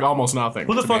tastes like almost nothing.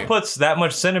 Who the to fuck me. puts that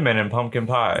much cinnamon in pumpkin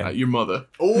pie? Your mother.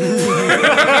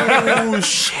 Oh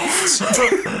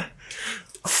shit!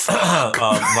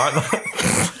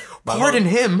 Pardon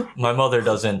him. My mother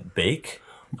doesn't bake.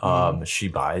 She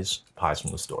buys pies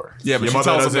from the store. Yeah, but Your she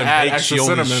mother tells them to doesn't add bake; extra she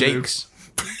only cinnamon. dude. shakes.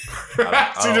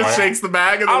 She just shakes the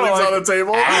bag and I then don't leaves it like- on the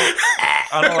table.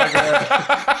 I don't like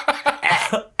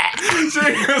that.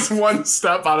 She goes one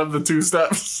step out of the two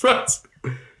steps.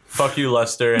 Fuck you,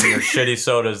 Lester, and your shitty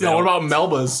sodas. Yeah, what about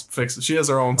Melba's fix? She has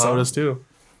her own sodas too.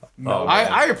 Oh,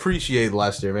 I appreciate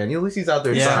Lester, man. At least he's out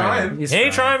there trying. he's he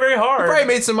ain't fine. trying very hard. Probably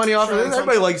made some money off of Trying this.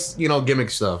 Everybody likes, gimmick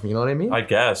stuff. You know what I mean? I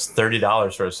guess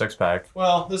 $30 for a 6-pack.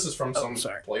 Well, this is from some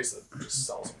place that just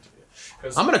sells them to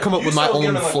you. I'm gonna come up with my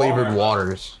own flavored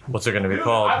waters. What's it gonna be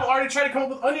called? I've already tried to come up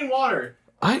with onion water.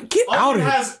 Get out of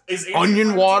here. Is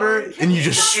Onion water, and you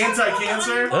just.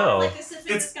 anti-cancer. Oh. Like this, if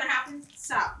it's gonna happen,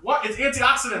 stop. What? It's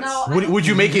antioxidants. No. Would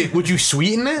you make it? Would you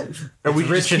sweeten it, or would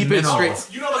you just rich in keep it minerals.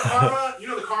 straight? You know the karma. You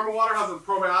know the karma water has the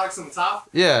probiotics in the top.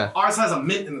 Yeah. Ours has a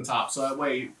mint in the top, so that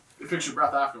way it fixes your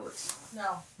breath afterwards.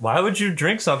 No. Why would you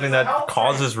drink something that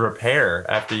causes repair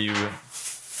after you?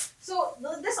 So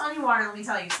this onion water, let me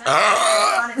tell you.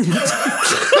 I'm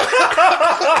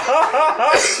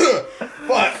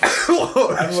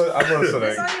This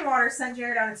listening. onion water sent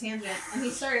Jared on a tangent, and he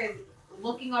started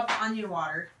looking up onion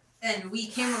water. And we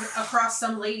came across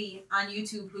some lady on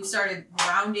YouTube who started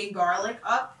grounding garlic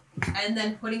up and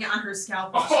then putting it on her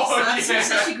scalp so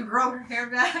she could grow her hair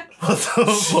back. What the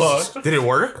fuck? Did it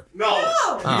work? No.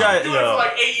 No. You got, Doing it for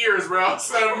like 8 years, bro.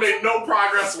 So I made no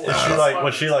progress. was she like?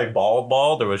 Was she like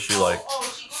bald, or was she like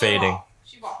She fading? bald.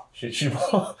 She bald. She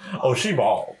bald. Oh, she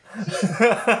bald.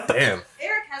 Damn.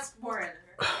 Eric has more in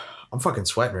her. I'm fucking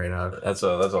sweating right now. That's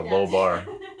a low bar.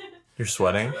 You're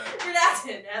sweating. Your dad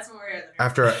did. That's more in her.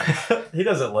 After He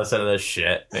doesn't listen to this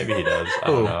shit. Maybe he does. I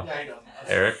don't Who? know. Yeah, I know.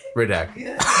 Eric. redact.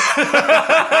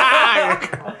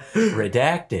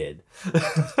 Redacted.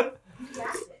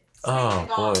 Oh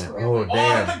boy. Oh Oh,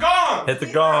 damn. hit the gong! Hit the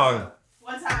gong.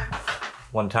 One time.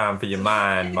 One time for your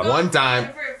mind. mother- One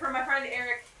time. For my friend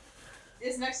Eric,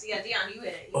 is next to you. Dion, you in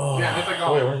it. Oh. Yeah, hit the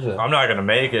gong. I'm not gonna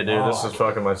make it, dude. This is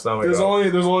fucking my stomach. There's up. only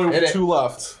Hit it. 2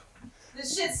 left.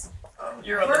 This shit's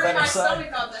You're burning my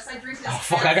stomach up as I drink this.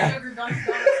 fuck, I got- sugar coffee.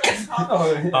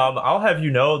 I'll have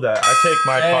you know that I take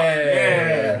my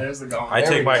Yeah, there's the gong. I There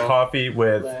take we my go. coffee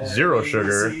with 0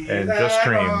 sugar and just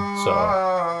cream.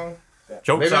 So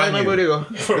jokes Maybe I on might you. go.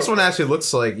 This one actually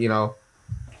looks like Yeah,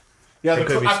 It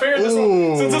could be- I figured this one,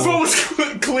 Ooh. since this one was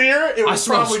clear, it was I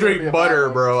smell probably gonna be straight a butter,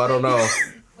 bad bro. I don't know.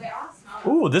 Wait, I'll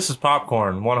smell Ooh, this is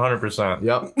popcorn, 100%.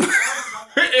 Yep. one.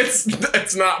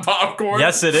 It's not popcorn.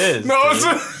 Yes, it is. No, dude.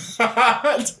 it's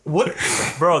not. What?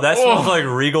 Bro, that smells like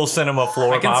Regal Cinema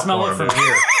floor I can popcorn. smell it from dude.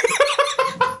 here.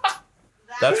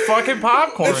 That's fucking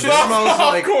popcorn. It dude. just smells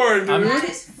like. Popcorn, dude. That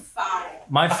is foul.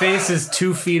 My face is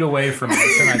 2 feet away from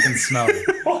this, and I can smell it.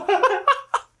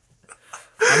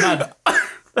 I'm not.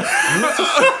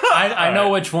 I know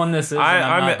which one this is, and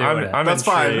I'm not doing it. I'm That's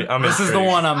fine. intrigued. I'm This is the intrigued.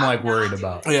 one I'm like worried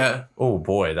about. Yeah. Oh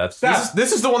boy, that's.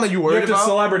 This is the one that you You worried have to about.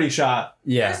 celebrity shot.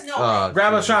 Yeah. There's no way.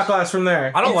 Grab a shot glass from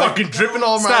there. I don't I'm like. fucking dripping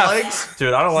all over my Steph. legs.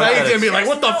 Dude, I don't Now like. you're that gonna be it's- like,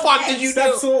 "What the No fuck way. did you do?"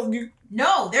 That's all you.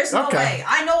 No, there's no Okay. way.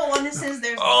 I know what one this is.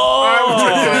 There's Oh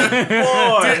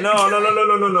boy, no.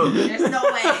 there's no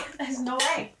way. There's no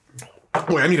way.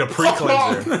 Wait, I need a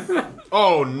pre-cleanser.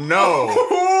 Oh no!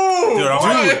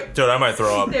 Dude, I might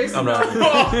throw up. There's I'm no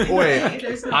not. way. Wait,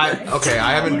 There's no way.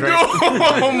 I haven't drank.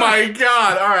 Oh my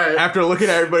god! All right, After looking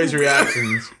at everybody's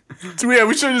reactions, yeah,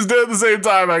 we should just do it at the same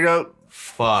time. I got.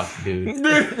 fuck, dude.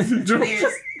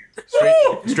 There's-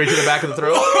 Straight to the back of the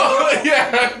throat.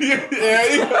 yeah.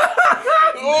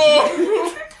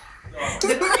 Oh.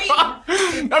 the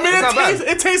cream. I mean, not bad.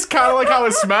 it tastes kind of like how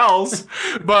it smells,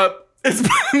 but it's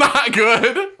not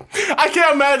good. I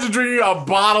can't imagine drinking a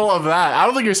bottle of that. I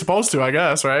don't think you're supposed to. I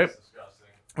guess, right?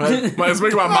 It's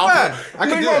making my mouth. bad. I can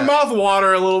making do my that. mouth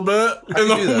water a little bit in can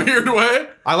do a that. weird way.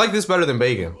 I like this better than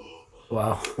bacon.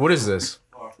 Wow. What is this?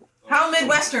 How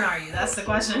Midwestern are you? That's the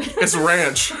question. It's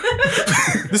ranch.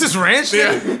 This is ranch.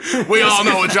 Yeah, we all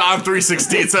know what John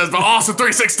 3:16 says, but Austin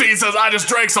 3:16 says I just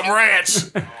drank some ranch.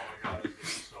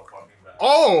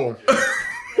 Oh.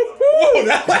 Whoa,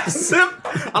 that last sip.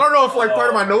 I don't know if like part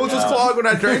of my nose was clogged when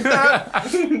I drank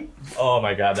that. Oh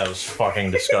my god, that was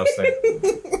fucking disgusting.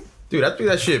 Dude, I threw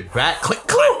that shit back. Click,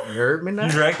 click. You heard me now?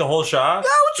 You drank the whole shot?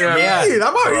 What you Yeah. mean?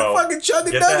 I'm out Bro, here fucking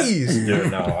chugging Get that- nutties.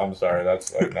 Dude, no, I'm sorry.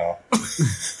 That's like no.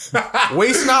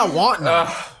 Waste not, want not.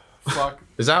 Fuck.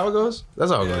 Is that how it goes?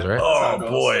 That's how it goes, right? Oh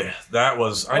boy, that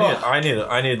was. I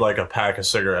need like a pack of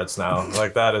cigarettes now.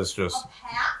 Like that is just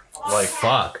like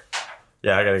Fuck.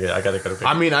 yeah. I gotta get a.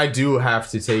 I mean, I do have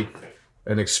to take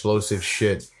an explosive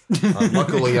shit.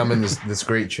 Luckily, I'm in this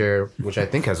great chair, which I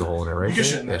think has a hole in it, right? You can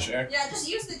there? shit in that chair. Yeah, just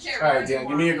use the chair. All right, Dan,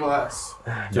 give me a glass.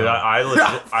 Dude, I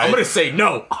legit. I'm gonna say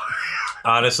no.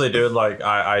 Honestly, dude, like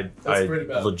I pretty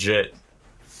bad. legit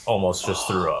almost just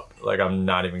threw up. Like I'm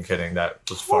not even kidding. That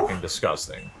was fucking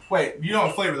disgusting. Wait, you know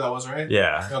what flavor that was, right?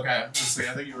 Yeah. Okay, let's see.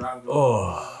 I think you were on.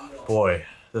 Oh boy,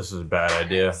 this is a bad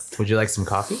idea. Would you like some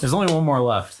coffee? There's only one more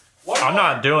left. I'm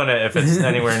not doing it if it's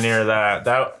anywhere near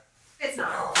that. It's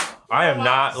not. I am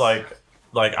not like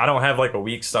I don't have like a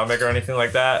weak stomach or anything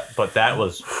like that. But that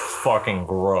was fucking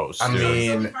gross. I dude. So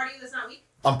mean, we party that's not weak?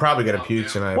 I'm probably gonna puke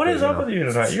tonight. What but, is you up know. with you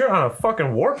tonight? You're on a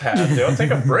fucking warpath, dude.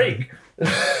 Take a break.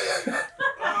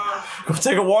 Go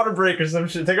take a water break or some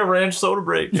shit. Take a ranch soda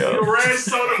break, yo. Ranch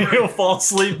soda You'll fall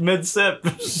asleep mid sip.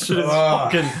 Shit is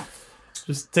fucking.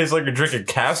 Just tastes like you're drinking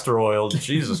castor oil.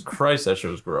 Jesus Christ, that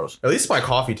shit was gross. At least my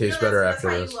coffee tastes better That's after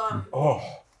how this. you, Oh,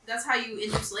 that's how you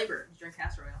induce labor. You drink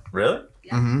castor oil. really?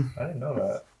 Yeah. Mm-hmm. I didn't know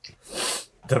that.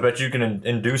 I bet you can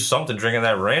induce something drinking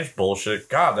that ranch bullshit.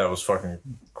 God, that was fucking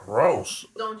gross.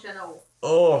 Don't you know?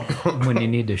 Oh, When you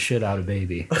need to shit out a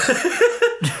baby.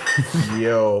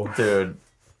 Yo, dude.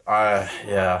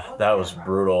 Yeah, that was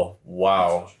brutal.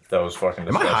 Wow, that was fucking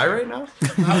am I disgusting. high right now?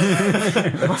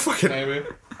 Am I fucking? Maybe.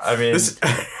 I mean, This,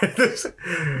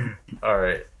 all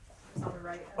right. On the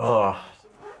right. Oh,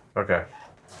 okay.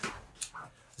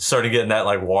 Started getting that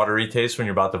like watery taste when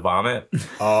you're about to vomit.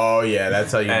 oh yeah,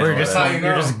 that's how you. And- know We're just that.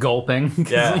 you're just gulping.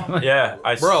 Yeah, yeah.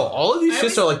 Bro, all of these I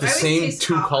shits are like the always same taste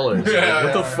two hot. colors. Like, Yeah,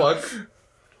 what the yeah. fuck?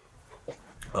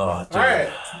 Oh, dude. All right.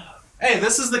 Hey,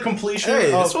 this is the completion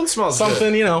Hey, of this one smells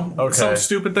something, good. you know, Okay. some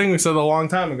stupid thing we said a long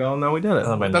time ago, and now we did it.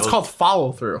 Oh, my That's nose- called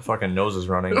follow through. Fucking nose is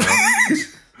running. Now.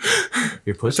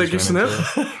 Your pussy's Take your running,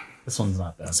 sniff. too. This one's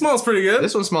not bad. Smells pretty good.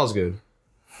 This one smells good.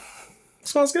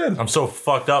 Smells good. I'm so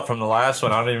fucked up from the last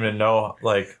one. I don't even know.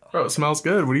 Like, Bro, it smells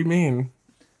good. What do you mean?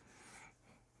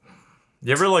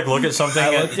 you ever like look at something?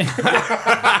 I'm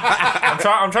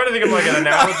trying to think of like an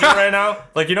analogy right now.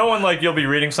 Like, you know when like you'll be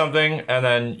reading something and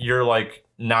then you're like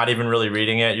not even really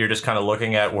reading it. You're just kind of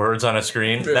looking at words on a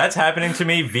screen. That's happening to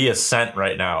me via scent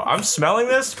right now. I'm smelling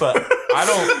this, but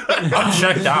I'm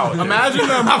checked out. dude. Imagine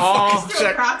them all.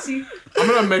 Still proxy. I'm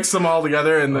gonna mix them all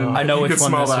together, and then I know you which can one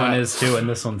smell this that. one is too, and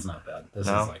this one's not bad. This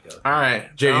No? is like a All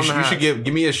right, Jay, down you the should hatch.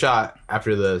 give me a shot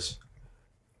after this.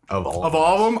 Of all. of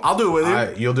all of them. I'll do it with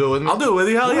you. You'll do it with me. I'll do it with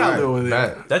you. Hell yeah, I'll Alright, do it with you.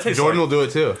 bet. That tastes Jordan like- will do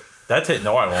it too. That tastes.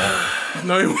 No, I won't.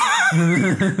 No, you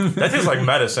won't. That tastes like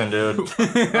medicine, dude. All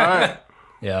right.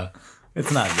 yeah.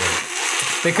 It's not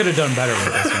good. They could have done better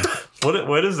with this one.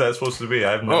 What is that supposed to be?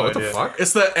 I have no Oh, what idea. the fuck?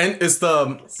 It's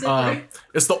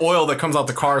the oil that comes out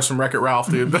the cars from Wreck-It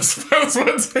Ralph, dude. That's what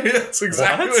it's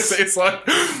exactly what it tastes like.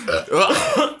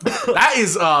 That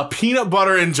is peanut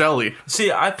butter and jelly.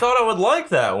 See, I thought I would like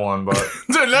that one, but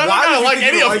Dude, no, Why I do don't you like think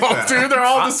any you of like them, that? dude. They're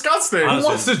all disgusting. Who honestly-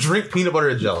 wants to drink peanut butter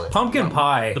and jelly? Pumpkin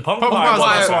pie. the pumpkin Pumpkin pie pie's the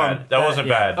wasn't best bad. one. That wasn't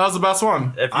Yeah. bad. That was the best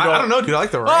one. If you I don't know, dude. I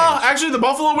like the ranch. Oh, actually, the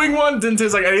buffalo wing one didn't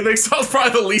taste like anything, so it's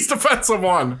probably the least offensive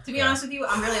one. To be honest with you,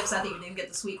 I'm really upset that you didn't get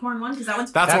the sweet corn one because that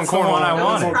one's. That's That's one corn the one I That's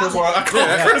one wanted. Chris wanted. I call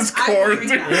Yeah. Chris I would corn,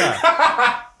 drink dude.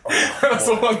 that. That's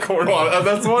the one corn one.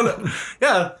 That's the one.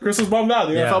 Yeah, Chris was bummed out.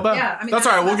 Dude. I Yeah. felt bad. Yeah, I mean, that's that's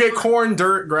all right. We'll the get best corn,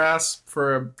 dirt, grass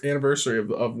for an anniversary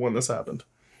of when this happened.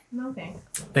 Okay.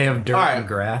 They have dirt All right. and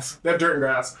grass. They have dirt and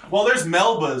grass. Well, there's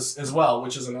Melba's as well,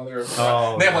 which is another.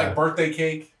 Oh, they have yeah. like birthday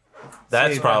cake.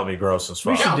 That's Save probably gross as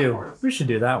We fuck. should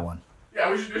do that one.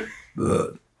 Yeah, we should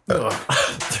do.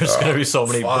 There's gonna be so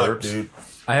many Fuck, burps. dude.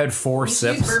 I had 4 You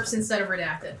should use sips. burps instead of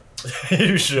redacted.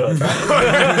 You should. Burps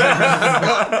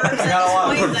at this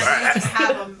point that you just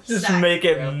have them Just stacked. make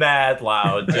it mad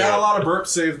loud, I dude. got a lot of burps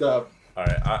saved up. All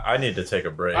right, I need to take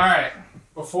a break. All right.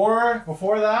 Before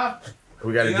that,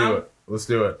 We got to You do know? it. Let's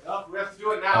do it. we have to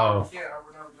do it now. Oh. We can't.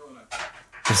 We're never doing it.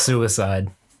 The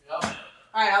suicide. All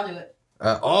right, I'll do it.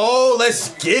 Let's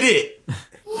get it.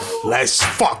 Let's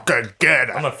fucking get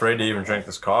I'm it. afraid to even drink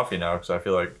this coffee now because I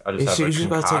feel like I just Is have she a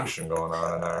about to- concoction going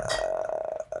on in there.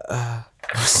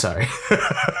 Sorry.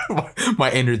 My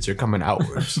innards are coming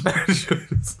outwards.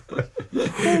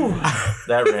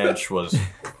 That ranch was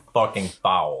fucking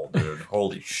foul, dude.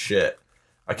 Holy shit.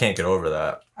 I can't get over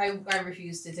that. I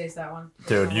refuse to taste that one.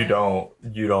 Dude, you don't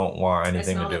want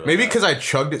anything to smell do it. with Maybe that. because I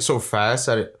chugged it so fast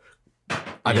that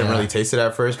I didn't really taste it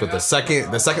at first, but the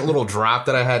second little drop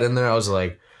that I had in there, I was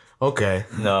like, okay.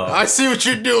 No. I see what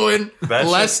you're doing. That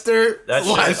shit- Lester. That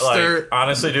shit, Lester. like,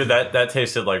 honestly, dude, that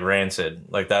tasted like rancid.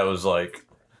 Like, that was like,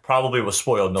 probably what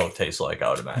spoiled milk tastes like,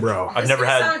 I would imagine. Bro. I've never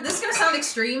had. This is gonna sound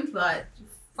extreme, but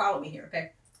follow me here,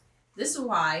 okay? This is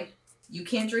why you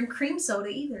can't drink cream soda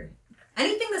either.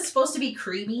 Anything that's supposed to be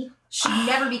creamy should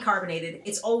never be carbonated.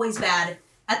 It's always bad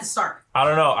at the start. I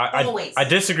don't know. Always. I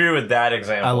disagree with that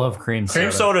example. I love cream soda.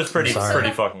 Cream soda is pretty I'm sorry.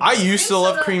 fucking. I good. used to Cream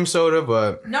love soda- cream soda,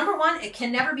 but Number one, it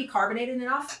can never be carbonated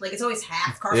enough. Like, it's always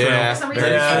half carbonated Yeah, for some reason.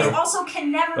 very And true. it also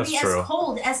can never That's be true. as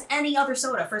cold as any other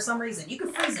soda for some reason. You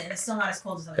can freeze it and it's still not as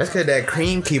cold as other that's soda. because that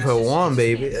cream keep her warm,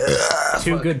 baby.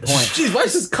 2 good points. Jeez, why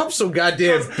is this cup so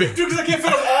goddamn big? Dude, because I can't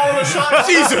fit them all in a shot.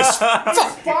 Jesus! 5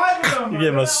 of them. You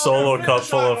give him a solo cup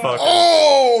full of fucking.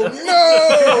 Oh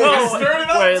no! Stir it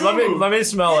up, Wait, too. let me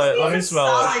smell it. Let me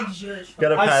smell it.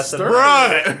 Gotta I pass it. stirred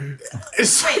Bruh!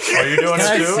 It's Wait, Are you doing Can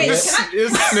I it too? wait, It's, can I-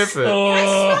 it's sniffing. Can I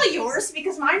smell yours?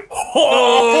 Because mine.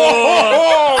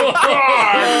 Oh,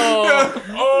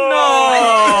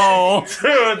 Oh,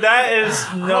 dude, that is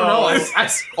no. no!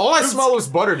 All I smell was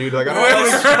butter, dude. Like I don't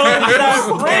That's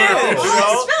ranch, Oh, yo. I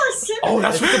smell a cinnamon. Oh,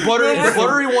 that's what the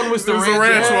buttery one was. The was the ranch,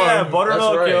 ranch one. Yeah, one.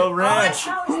 buttermilk, That's yo, right. ranch.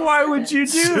 Why would you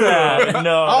do Yeah,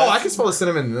 no. Oh, I can smell the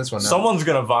cinnamon in this one. Now. Someone's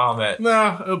gonna vomit.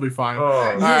 Nah, it'll be fine. Oh.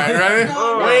 All right, ready?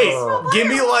 No, Wait, no, give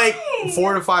me like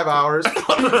 4 to 5 hours. You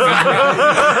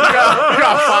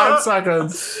got 5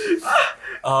 seconds.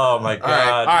 Oh my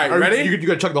god. All right, ready? You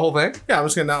gonna chug the whole thing? Yeah, I'm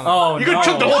just getting down. Oh, You can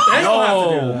chug the whole thing.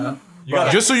 No. You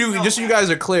gotta- Just so you guys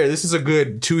are clear, this is a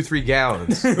good 2-3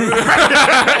 gallons.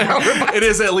 It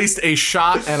is at least a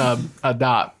shot and a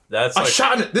dot. That's A like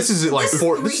shot. This is like This is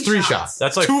 4. three This is 3 shots. shots.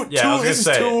 That's like two. yeah. I was This is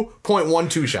gonna say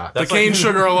 2.12 shots. The That's cane like-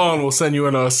 sugar alone will send you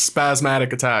in a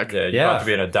spasmodic attack. yeah. You're Yeah. about to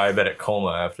be in a diabetic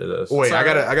coma after this. Wait, I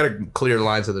gotta clear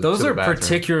lines to the. Those to the are bathroom.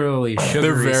 particularly sugary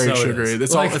They're very sodas. sugary.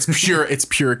 It's Like- it's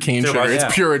pure cane Dude, sugar. yeah.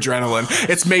 It's pure adrenaline.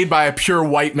 It's made by a pure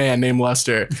white man named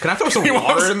Lester. Can I throw some He water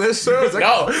wants- in this? Sir? Is that-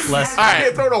 No. Less- I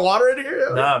can't throw no water in here.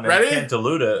 Nah, man. Ready? You can't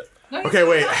dilute it. No, you Okay,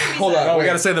 wait. can't use Hold that. on. Oh, we Wait.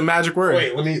 gotta say the magic word.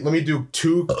 Wait, let me do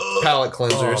 2 palate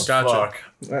cleansers. Gotcha.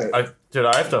 Fuck. Dude,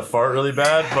 I have to fart really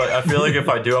bad, but I feel like if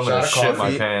I do, I'm gonna Shot of shit my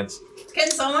coffee. pants.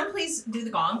 Can someone please do the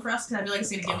gong for us? Because I feel like it's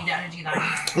going to give me the energy that I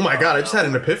need. Oh my god, I just had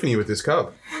an epiphany with this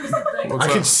cup. I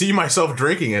can see myself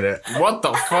drinking in it. What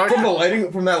the fuck? From the lighting,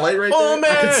 from that light right there, Oh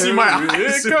man, I can see my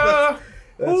eyes. America.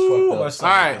 That's My fucked up.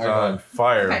 stomach Alright. is on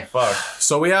fire. Okay. Fuck.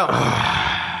 So we out.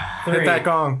 Hit 3, that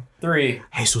gong. 3,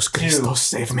 Jesus Cristo,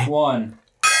 save me. 1.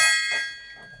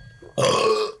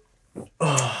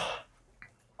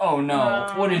 Oh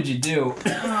no! What did you do?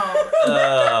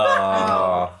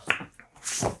 Oh,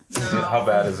 How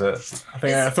bad is it? I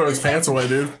think I gotta throw his pants away,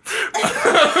 dude.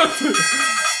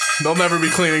 They'll never be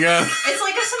clean again. it's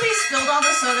like if somebody spilled all the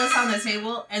sodas on the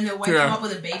table and then wiped Yeah. them up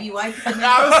with a baby wipe. And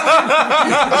then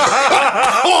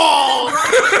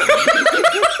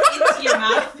into your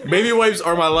mouth. Baby wipes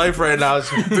are my life right now.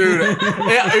 Dude,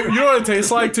 you know what it tastes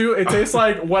like too? It tastes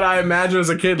like what I imagine as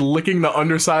a kid licking the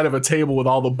underside of a table with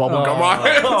all the bubble gum on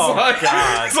it. Oh, It's like,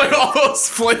 God. it's like all those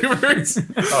flavors,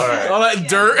 Alright. all that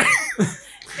dirt.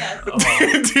 Yes.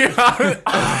 He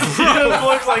just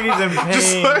looks like he's in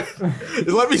Just pain.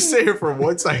 let me say it for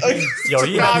 1 second. Yo,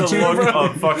 he had the Gotcha, look bro.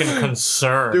 of fucking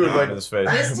concern Dude, on like- his face.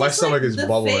 This My tastes stomach like is the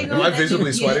bubbling. Faygo Am I that visibly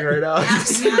you sweating get right now?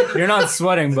 after- You're not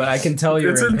sweating, but I can tell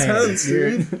you're It's in pain. intense,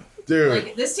 dude. Dude.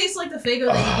 Like, this tastes like the Faygo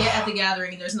that you get at the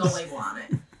gathering and there's no label on it.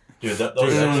 Dude,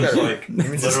 those are just like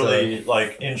literally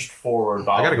like inched forward.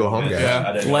 I gotta go home, guys. Yeah.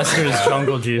 I didn't know Lester's that.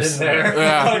 jungle In juice. there.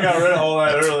 Yeah. I got rid of all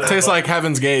that earlier. Tastes like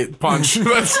Heaven's Gate punch.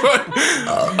 That's what.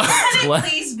 Can it Le-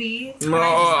 please be Can I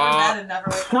just go to bed and never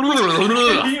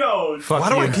wake up? Fuck Why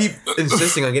do you. I keep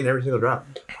insisting on getting every single drop?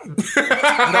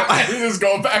 I just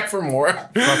go back for more.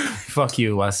 Fuck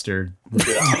you, Lester.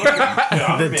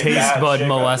 The taste bud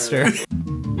molester.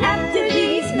 After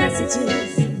these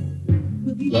messages,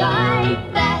 we'll be right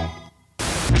back.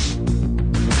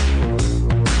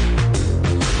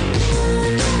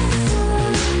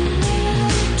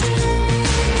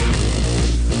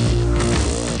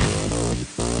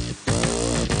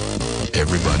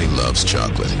 Everybody loves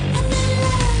chocolate.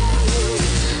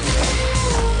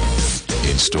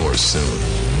 In stores soon.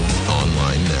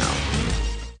 Online now.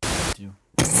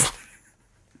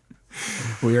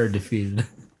 We are defeated.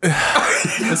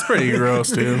 It's pretty gross,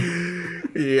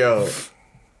 dude. Yo.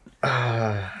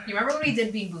 You remember when we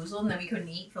did Bean Boozled and then we couldn't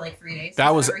eat for like 3 days?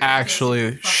 That was Everything actually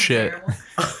tasted fucking shit. terrible.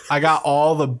 I got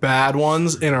all the bad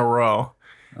ones in a row.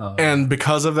 Oh. And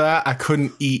because of that, I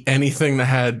couldn't eat anything that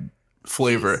had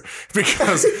flavor.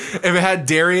 Because if it had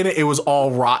dairy in it, it was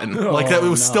all rotten. Like that, it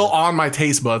was still on my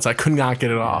taste buds. I could not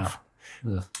get it off.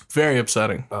 Ugh. Very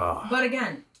upsetting. But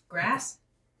again, grass,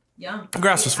 yum.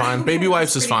 Grass was fine. Baby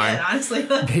wipes is Pretty fine. good, honestly.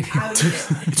 I would eat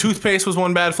it. Toothpaste was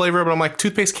one bad flavor, but I'm like,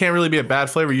 toothpaste can't really be a bad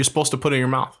flavor. You're supposed to put it in your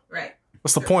mouth. Right.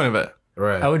 What's the point of it?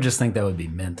 Right. I would just think that would be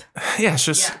mint. Yeah, it's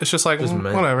just Yeah. it's just like Just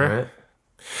mint, whatever. right?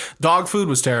 Dog food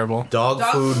was terrible. Dog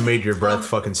Dog food food. made your breath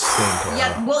fucking stink.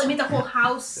 Yeah, well, it made the whole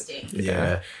house stink.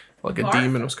 Yeah. Like a Barf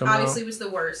demon was coming obviously out. was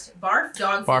the worst. Barf,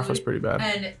 dog Barf food, was pretty bad.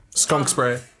 and Skunk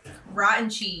spray. rotten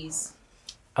cheese.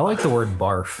 I like the word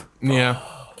barf. Yeah.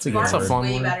 It's a good Barf a word. is fun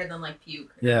way word. better than like puke.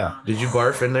 Yeah. Did you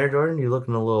barf in there, Jordan? You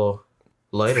looking a little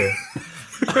lighter.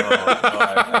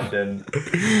 I didn't.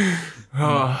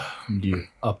 You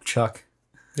up Chuck.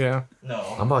 Yeah.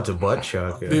 No. I'm about to butt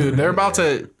chuck. Dude, they're about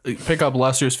to pick up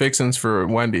Lester's Fixins for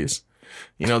Wendy's.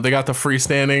 You know, they got the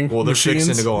freestanding Well, they're machines.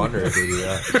 fixing to go under if they do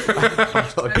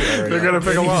that. They're going to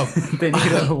pick them up. They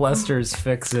need a Lester's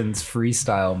Fixins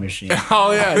freestyle machine.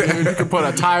 Oh, yeah, dude. You can put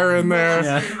a tire in there,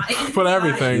 Yeah. put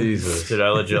everything. Jesus. Dude, I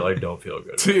legit like don't feel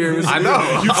good. Tears. I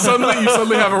know. You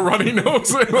suddenly have a runny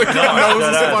nose. Like, your nose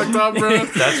is fucked up, bro.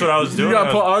 That's what I was doing. You got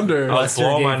I put was, under. I was Lester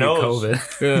blowing gave my you nose.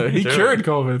 COVID. Yeah, he Dude. cured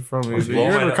COVID from me. dude. blowing You're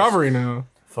in my nose. recovery now.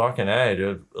 Fucking A,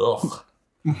 dude. Ugh.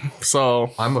 So,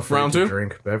 I'm afraid Round to two?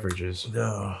 drink beverages.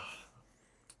 Ugh.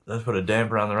 That's put a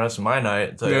damper on the rest of my night.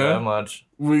 I'll tell you Yeah. that much.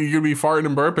 you're going to be farting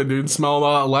and burping, dude. Smell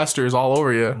Lester's all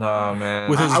over you. Nah, man.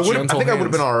 With his I gentle think I would have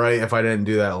hands. been all right if I didn't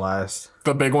do that last.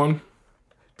 The big one.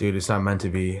 Dude, it's not meant to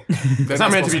be. It's It's not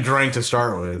meant to be drank to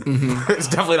start with. It's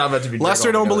definitely not meant to be. drank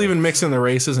Lester don't altogether. believe in mixing the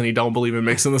races, and he don't believe in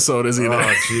mixing the sodas either.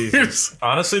 Oh Jesus!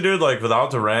 Honestly, dude, like without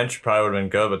the ranch, probably would have been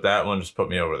good, but that one just put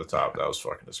me over the top. That was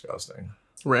fucking disgusting.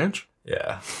 Ranch?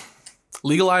 Yeah.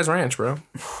 Legalize ranch, bro. Ranch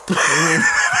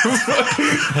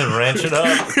it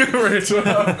up. Ranch it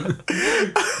up.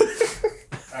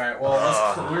 All right,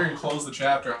 well, we're going to close the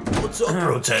chapter. What's up,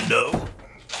 Rotendo?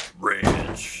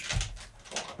 Ranch.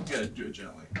 You gotta do it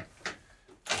gently.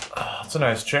 That's a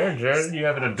nice chair, Jared. You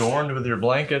have it adorned with your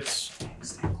blankets.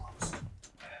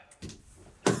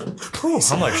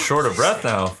 I'm like short of breath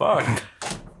now. Fuck.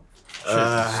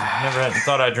 Never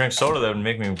thought I'd drink soda that would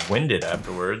make me winded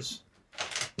afterwards.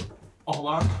 Hold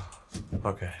on.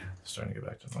 Okay, starting to get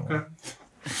back to normal. Okay.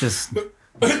 Just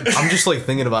I'm just like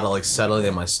thinking about it, like settling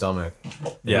in my stomach.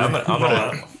 Yeah, I'm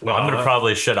gonna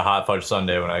probably shit a hot fudge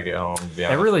sundae when I get home. To be it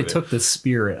honest really with you. took the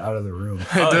spirit out of the room.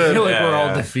 Oh, I feel like yeah, we're all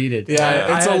yeah. defeated.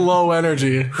 Yeah, it's I a had- low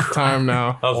energy time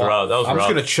now. That was rough. That was I'm rough.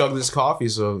 just gonna chug this coffee,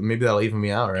 so maybe that'll even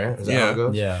me out, right? Is that Yeah. how it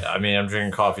goes? Yeah. I mean, I'm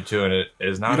drinking coffee too, and it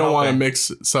is not. You don't want to helping.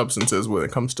 mix substances when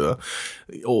it comes to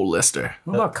old Lester.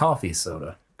 What about coffee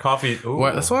soda? coffee. Ooh.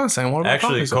 What? That's what I'm saying. What about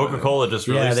Actually, coffee soda? Coca-Cola just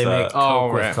Yeah, released they that. make Coke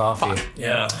Oh, with right. coffee.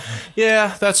 Yeah.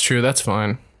 Yeah, that's true. That's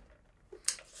fine.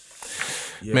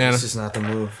 Yeah, Man. this is not the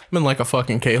move. I'm in like a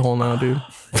fucking K-hole now, dude.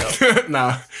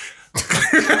 Nah.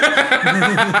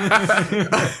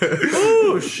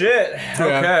 Oh shit.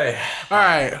 Okay. All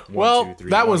right. Well, two, three,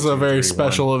 that was one, a two, very three,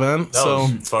 special event. That So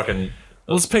was fucking.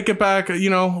 let's pick it back. You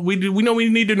know, we know we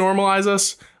need to normalize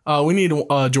us. We need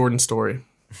Jordan's story.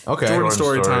 Okay. Jordan's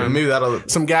story story. time. Maybe that'll.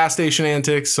 Some gas station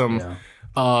antics. Some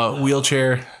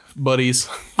wheelchair buddies.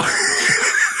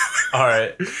 All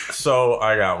right. So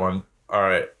I got one. All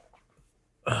right.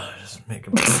 Just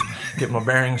get my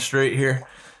bearings straight here.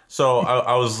 So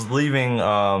I was leaving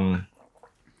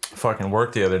fucking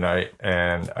work the other night,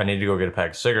 and I needed to go get a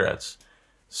pack of cigarettes.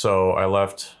 So I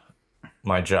left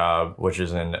my job, which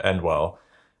is in Endwell,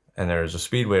 and there's a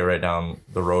Speedway right down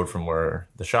the road from where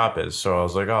the shop is. So I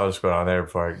was like, oh, I'll just go down there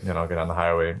before I, get on the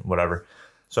highway, whatever.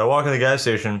 So I walk in the gas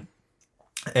station,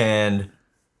 and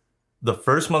the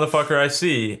first motherfucker I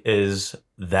see is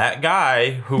that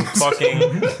guy who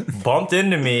fucking bumped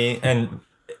into me and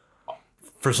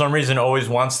for some reason always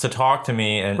wants to talk to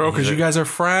me. And Bro, because you guys are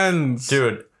friends.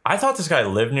 dude, I thought this guy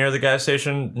lived near the gas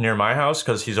station near my house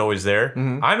because he's always there.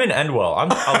 Mm-hmm. I'm in Endwell.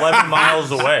 I'm 11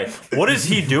 miles away. What is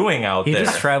he doing out He there?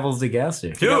 just travels to gas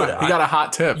station. Dude, He got a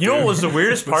hot tip. you know what was the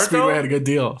weirdest part Speedway though? had a good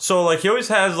deal. So like he always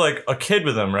has like a kid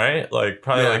with him, right? Like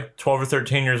probably Yeah. like 12 or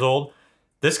 13 years old.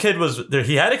 This kid was there.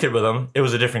 He had a kid with him. It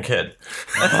was a different kid.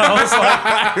 And I was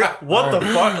like, what the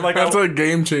fuck? Like, That's a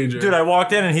game changer. dude, I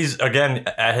walked in and he's again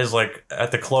at his like at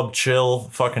the Club Chill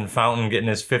fucking fountain getting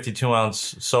his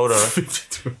 52-ounce soda.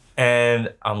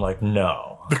 And I'm like,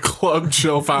 no. The Club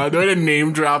Chill found. They didn't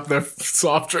name drop their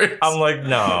soft drinks. I'm like,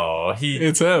 no.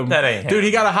 It's him. That ain't him. Dude, he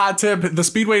got a hot tip. The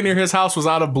Speedway near his house was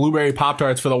out of blueberry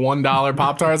Pop-Tarts for the $1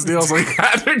 Pop-Tarts deal. So he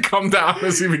had to come down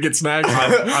to see if he could snag some.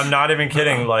 I'm not even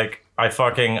kidding. Like,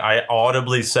 I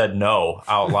audibly said no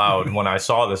out loud when I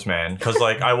saw this man. Cause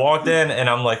like I walked in and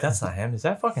I'm like, that's not him. Is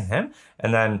that fucking him?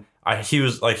 And then he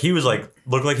was like,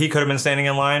 looked like he could have been standing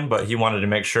in line, but he wanted to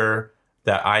make sure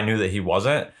that I knew that he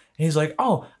wasn't. And he's like,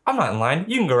 oh, I'm not in line.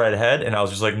 You can go right ahead. And I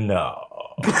was just like, no.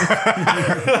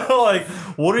 Like,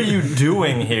 what are you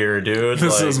doing here, dude?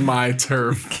 This like, is my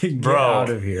turf. Get bro. out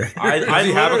of here. I Does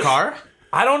he have a literally- car?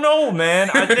 I don't know, man.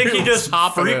 I think he just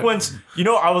Hopping it. frequents. You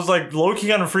know, I was like low key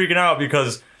kind of freaking out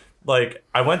because, like,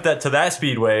 I went to that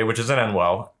Speedway, which is in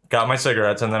Endwell, got my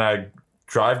cigarettes, and then I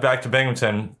drive back to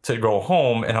Binghamton to go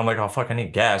home, and I'm like, oh fuck, I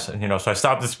need gas, and so I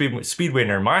stopped at the Speedway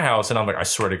near my house, and I'm like, I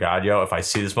swear to God, yo, if I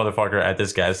see this motherfucker at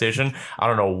this gas station, I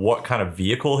don't know what kind of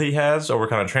vehicle he has or what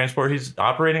kind of transport he's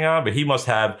operating on, but he must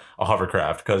have a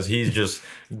hovercraft because he's just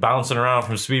bouncing around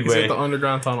from He's Speedway. at the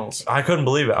underground tunnels. I couldn't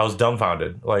believe it. I was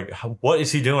dumbfounded. Like, what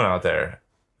is he doing out there?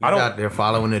 I He's don't, out there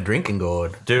following the drinking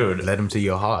gourd. dude. Let him to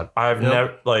your heart. I've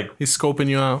never like. He's scoping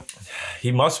you out.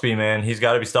 He must be, man. He's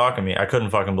got to be stalking me. I couldn't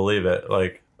fucking believe it.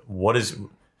 Like, what is?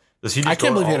 Does he? Just I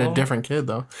can't go believe he had all a of them? different kid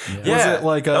though. Yeah, Was it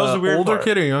like that was a the weird older part.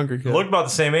 kid or younger kid? Looked about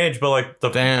the same age, but like the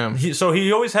Damn. So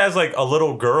he always has like a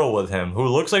little girl with him who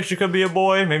looks like she could be a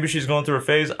boy. Maybe she's going through a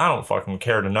phase. I don't fucking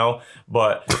care to know.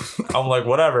 But I'm like,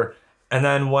 whatever. And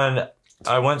then when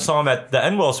I went saw him at the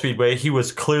Endwell Speedway, he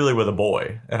was clearly with a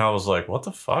boy, and I was like, what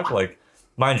the fuck? Like,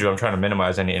 mind you, I'm trying to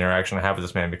minimize any interaction I have with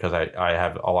this man because I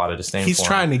have a lot of disdain. He's for him.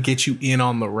 trying to get you in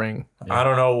on the ring. I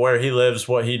don't know where he lives,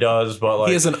 what he does, but like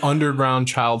He has an underground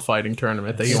child fighting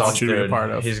tournament that he wants you to be a dude, part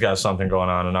of. He's got something going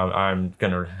on, and I'm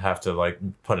gonna have to like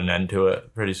put an end to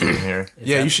it pretty soon here.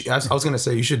 Yeah, you should. I was gonna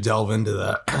say you should delve into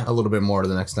that a little bit more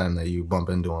the next time that you bump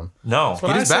into him. No,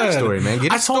 Get his backstory, man.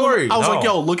 Get I his told story. him, I was No. like,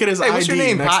 yo, look at his Hey, ID what's your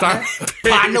name, next partner? time.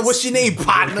 Partner, what's your name,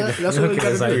 partner? That's what Look we at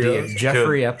his gotta do. idea.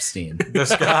 Jeffrey Epstein.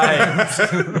 this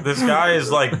guy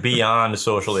is like beyond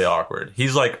socially awkward.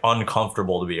 He's like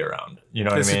uncomfortable to be around. You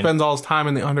know what I He mean? spends all his time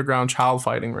in the underground child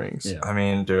fighting rings. Yeah. I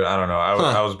mean, dude, I don't know.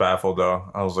 I was baffled though.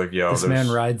 I was like, yo, This there's-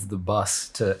 man rides the bus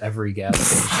to every gas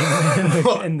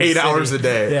station. in the 8 city. hours a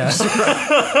day. Yeah.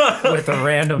 With a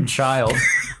random child.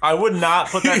 I would not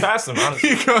put that past him,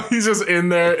 honestly. He's just in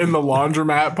there in the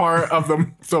laundromat part of the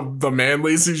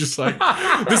Manleys. He's just like,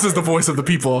 this is the voice of the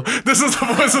people. This is the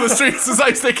voice of the streets. This is how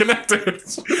you stay connected.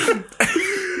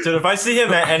 Dude, if I see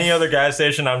him at any other gas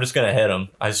station, I'm just gonna hit him.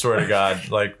 I swear to God,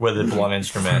 like with a blunt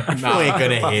instrument. You ain't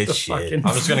gonna hit shit.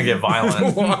 I'm just gonna get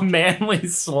violent. Manly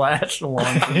slash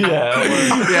laundry. Yeah,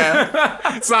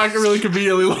 Yeah. It's not really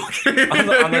conveniently located.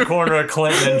 on the corner of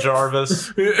Clinton and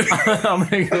Jarvis. I'm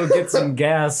gonna go get some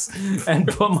gas and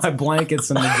put my blankets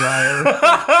in the dryer.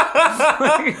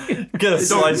 Get a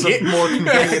slice Get of more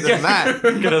convenient than that.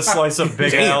 get a slice of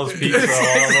Big Al's pizza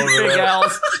all over Big there.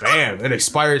 Al's. Bam, an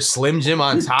expired Slim Jim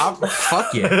on top.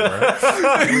 Fuck yeah,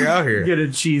 bro. We're out here. Get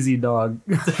a cheesy dog.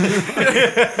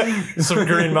 Some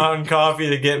Green Mountain coffee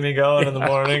to get me going in the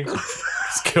morning.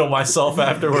 Just kill myself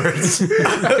afterwards. You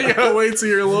gotta wait till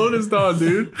your load is done,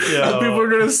 dude. Yeah. And people are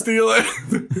gonna steal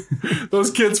it.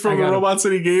 Those kids from the gotta- Robot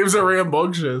City games are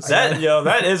rambunctious.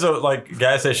 That is a like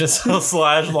gas station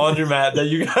slash laundromat that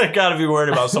you gotta be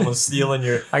worried about someone stealing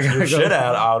your shit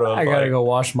out of. I gotta like- go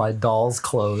wash my doll's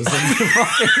clothes.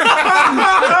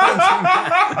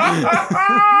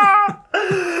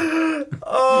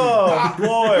 Oh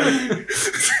boy.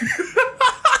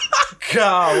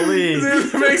 Golly.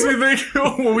 It makes me think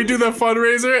when we do that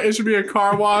fundraiser, it should be a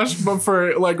car wash, but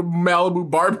for like Malibu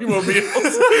Barbie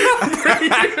mobiles. Bring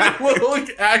your little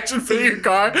action figure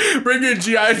car. Bring your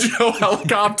G.I. Joe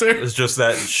helicopter. It's just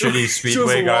that shitty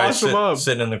Speedway guy wash 'em up.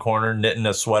 sitting in the corner knitting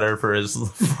a sweater for his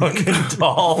fucking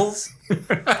dolls.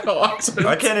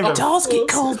 I can't even. Dolls get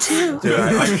cold too. Dude,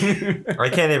 I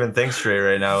can't even think straight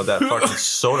right now with that fucking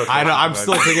soda. I know. I'm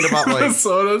still thinking about like.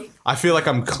 Soda. I feel like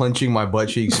I'm clenching my butt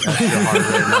cheeks extra hard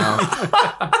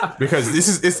right now because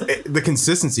the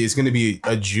consistency is going to be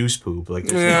a juice poop.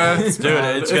 Like, Yeah, Dude,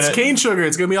 it's cane sugar.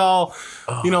 It's gonna be all,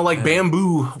 like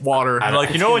bamboo water. like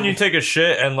when you take a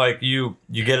shit and like you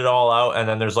get it all out and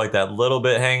then there's like that little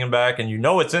bit hanging back and you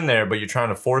know it's in there but you're trying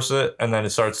to force it and then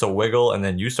it starts to wiggle and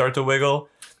then you start to wiggle.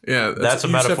 Yeah, That's a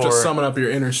you just have metaphor. to summon up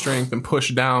your inner strength and push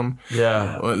down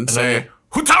Yeah. and then say,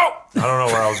 "Hutao!" I don't know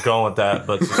where I was going with that,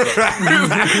 but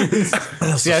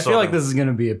See, I feel like this is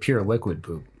gonna be a pure liquid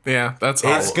poop. Yeah, that's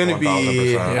It's all. gonna be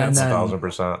 1000%. And then-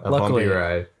 1000%. a Luckily- bumpy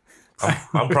ride.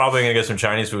 I'm probably gonna get some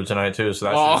Chinese food tonight too, so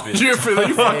that Oh, should be. you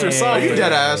fucked yourself. Are you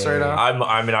dead ass right now?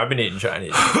 I mean, I've been eating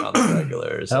Chinese on the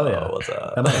regular. So Hell yeah. what's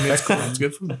up? That might fix it. It's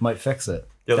good food. Might fix it.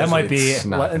 Yo, that this might be is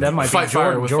not- that might Fight be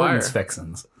fire with Jordan's fire.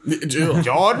 fixins.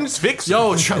 Jordan's fix.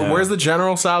 Yo, where's the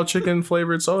General Tso chicken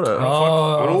flavored soda? I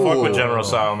don't fuck with Ooh. General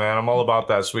Tso, man. I'm all about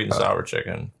that sweet and sour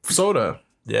chicken. Soda.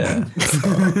 Yeah.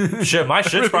 Shit, my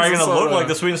shit's probably gonna look soda. like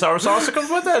the sweet and sour sauce that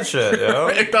comes with that shit, yo.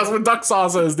 That's what duck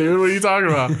sauce is, dude. What are you talking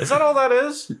about? Is that all that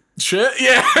is? Shit?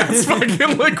 Yeah, it's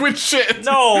fucking liquid shit.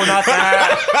 No, not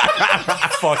that.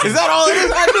 Fucking. Is that all it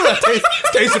is? I knew that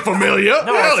tasted familiar.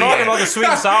 No, I'm talking about the sweet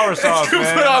and sour sauce, You put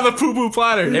it man. on the poo poo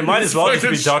platter. It might as well just be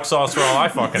Fucking duck sauce for all I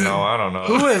fucking know. I don't know.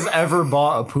 Who has ever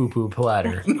bought a poo poo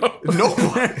platter?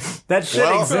 Nobody. That shit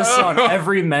Well- exists on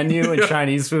every menu in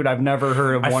Chinese food. I've never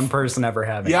heard of one person ever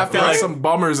having You it. have to have some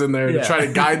bummers in there Yeah. to try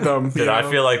to guide them. Dude, I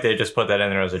feel like they just put that in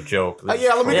there as a joke.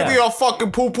 Yeah, let me Yeah. give you a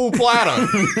fucking poo poo platter.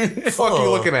 Fuck you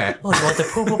looking at? Oh, you want the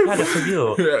poo poo platter for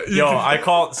you? Yo, I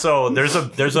call. So there's a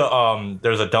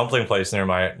dumpling place near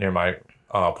my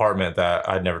apartment that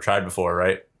I'd never tried before,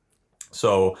 right?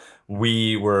 So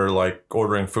we were like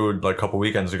ordering food like a couple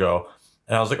weekends ago,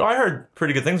 and I was like, oh, I heard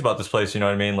pretty good things about this place. You know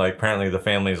what I mean? Like apparently the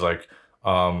family's like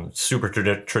super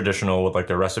traditional with like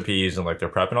their recipes and like their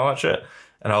prep and all that shit.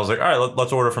 And I was like, all right,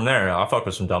 let's order from there. I'll fuck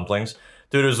with some dumplings,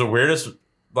 dude. It was the weirdest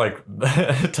like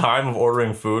time of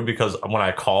ordering food because when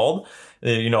I called,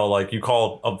 you know, like you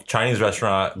call a Chinese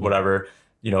restaurant, whatever,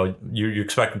 you know, you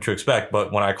expect what to expect.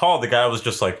 But when I called, the guy was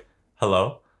just like,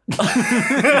 hello. And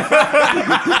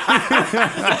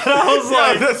I was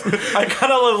like, I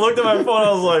kind of looked at my phone.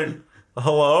 I was like,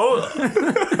 hello?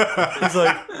 He's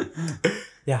like,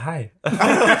 yeah, hi.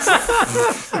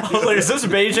 I was like, is this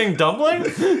Beijing dumpling?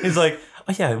 He's like,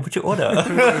 oh yeah, what'd you order?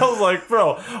 I was like,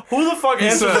 bro, who the fuck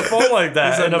answers the phone like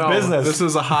that in a business? This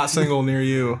is a hot single near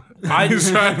you. I He's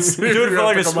trying to see if dude, you're for gonna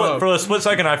like pick 'em up. for a split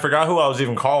second, I forgot who I was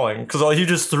even calling because he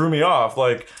just threw me off.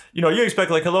 Like, you know, you expect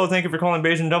like, hello, thank you for calling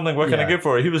Beijing dumpling. What can I Yeah. get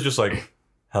for it? He was just like,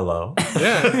 hello.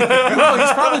 Yeah. No,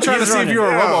 he's probably trying to see if you're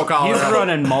a robocall. He's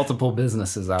running multiple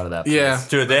businesses out of that place. Yeah.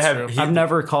 Dude, they have. I've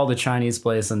never called a Chinese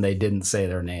place and they didn't say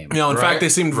their name. You know, in fact, they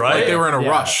seemed Right? like they were in a Yeah.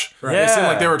 rush. They Yeah. seemed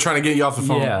like they were trying to get you off the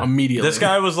phone Yeah. immediately. This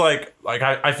guy was like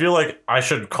I feel like I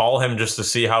should call him just to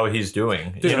see how he's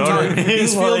doing. Dude, You know what I mean?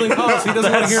 he's Like, fielding calls. He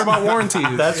doesn't want to hear about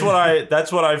warranties. That's what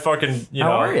I fucking, you know.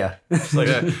 How are you? Like,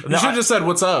 Yeah. You no, should have just said,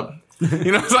 "What's up?"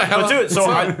 You know, it's like, But dude, so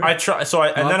hello. I try, so I,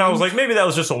 and then I was like, maybe that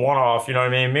was just a one-off. You know what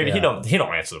I mean? Maybe he Yeah.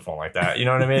 don't answer the phone like that. You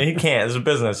know what I mean? He can't. It's a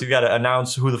business. He's got to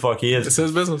announce who the fuck he is. It's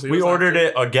his business. He We was ordered like-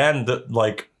 it again,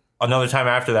 like another time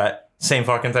after that. Same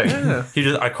fucking thing.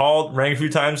 I called, rang a few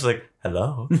times, like,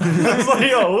 hello. I was like,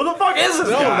 yo, who the fuck is this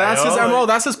No, guy? that's yo? his Like, MO.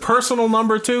 That's his personal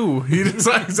number too. He just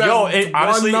like says Yo, it, one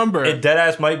honestly, number. it dead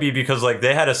ass might be because like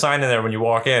they had a sign in there when you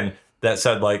walk in that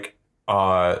said like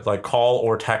call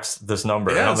or text this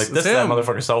number. And I'm Yes, like, it's this is that him.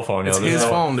 motherfucker's cell phone. It's There's his no-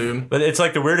 phone, dude. But it's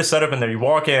like the weirdest setup in there. You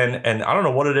walk in, and I don't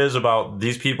know what it is about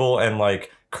these people and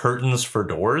like curtains for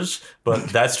doors, but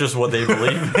that's just what they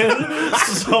believe in.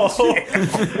 So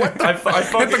I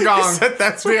fucking Hit the gong.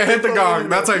 That's Yeah, hit the gong.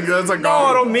 That's a gong. No,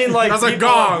 I don't mean like That's a people-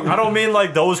 gong. I don't mean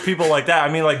like those people like that.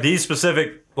 I mean like these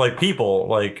specific like people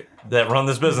like that run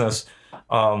this business.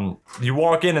 You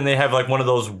walk in and they have like one of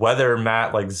those weather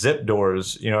mat like zip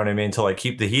doors, you know what I mean, to like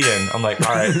keep the heat in. I'm like,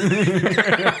 all right,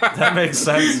 that makes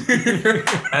sense.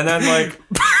 And then like,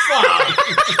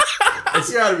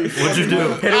 It's gotta be. what'd you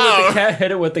do? Hit it with the cat.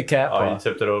 Hit it with the cat. Oh, paw. you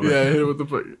tipped it over. Yeah, hit it with the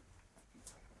foot.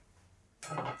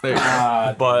 There you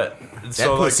go. But That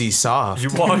so like pussy's soft. you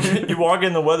walk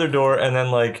in the weather door and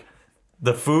then like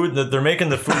the food that they're making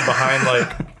the food behind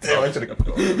like they're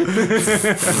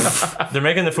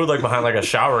making the food like behind like a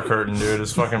shower curtain, dude.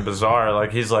 It's fucking bizarre.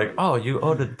 Like he's like, oh, you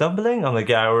ordered dumpling? I'm like,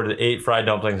 yeah, I ordered 8 fried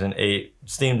dumplings and 8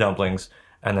 steamed dumplings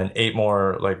and then 8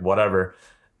 more like whatever.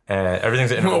 and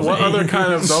everything's at intervals. What other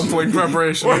kind of dumpling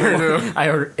preparation do you do?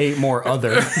 I ate more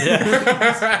other.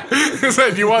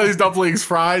 Do you want these dumplings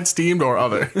fried, steamed, or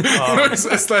other? They got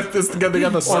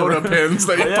the soda pins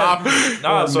that you pop.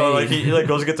 Nah, so like he like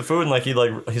goes to get the food and like he's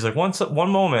like one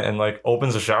moment and like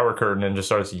opens the shower curtain and just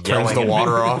starts yelling. Turns the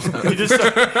water off. He just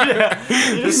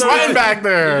He's sweating back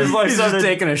there. He's like He's just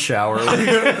taking a shower.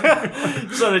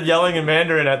 started yelling in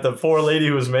Mandarin at the poor lady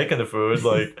who was making the food.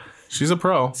 Like She's a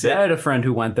pro. See, I had a friend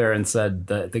who went there and said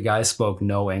that the guy spoke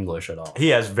no English at all. he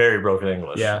has very broken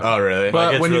English. Yeah. Oh, really?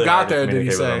 But it's when really you hard got to there, did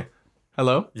you communicate with say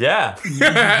hello? Yeah.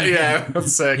 Yeah, that's He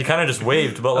sick. kind of just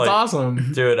waved, but That's like,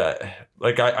 awesome. dude,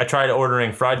 I tried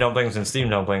ordering fried dumplings and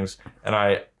steamed dumplings, and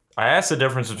I asked the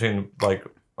difference between like.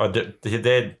 They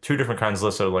had two different kinds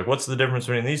listed. Like, what's the difference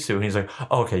between these two? And he's like,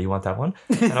 "Oh, okay, you want that one?"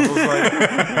 And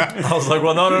I was like,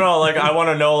 "Well, no. Like, I want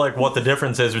to know like what the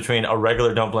difference is between a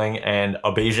regular dumpling and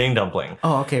a Beijing dumpling."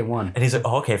 Oh, okay, one. And he's like,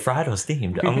 "Oh, okay, fried or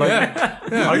steamed?" I'm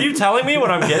like, "Are you telling me what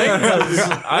I'm getting?" Because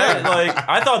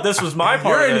I thought this was my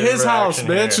part. You're of in the his house,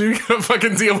 interaction bitch. here. You gotta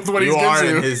fucking deal with what You he's are gives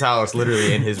in you. his house,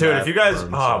 literally in his Dude, if you guys,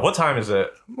 bathroom, what time is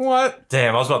it? What?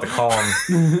 Damn, I was about to call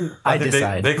him. I think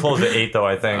decide. They close at 8 though.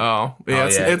 I think. Oh, yeah,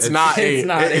 yeah, it's not it's 8.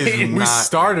 not It is 8. We not-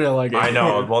 started at like 8. I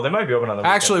know. Well, they might be open on the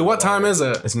weekends. Actually, what time is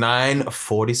it? It's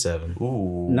 9:47.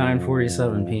 Ooh.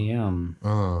 9:47 p.m.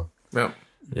 Yep.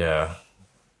 Yeah.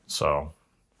 So.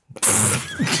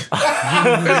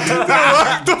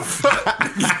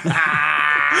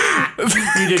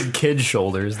 You did kid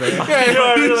shoulders there. You know,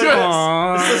 I mean,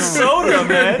 like, it's a soda,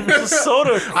 man. It's a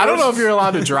soda. I don't know if you're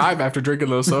allowed to drive after drinking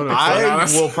those sodas. to be I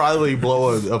honest. will probably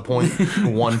blow a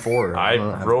 .14.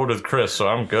 I rode with Chris, so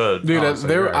I'm good. Dude, so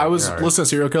there, you're I right, was you're right. listening to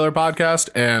Serial Killer podcast,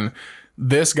 and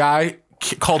this guy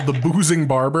called the Boozing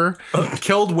Barber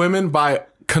killed women by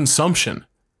consumption.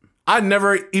 I'd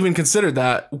never even considered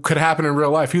that could happen in real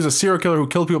life. He was a serial killer who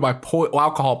killed people by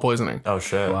alcohol poisoning. Oh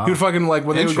shit. He would fucking like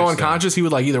when they would go Interesting. unconscious, he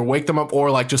would like either wake them up or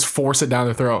like just force it down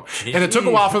their throat. And it took a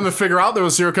while for them to figure out there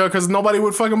was a serial killer because nobody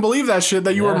would fucking believe that shit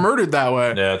that you were murdered that way.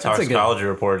 Yeah, a good- toxicology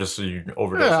report just so you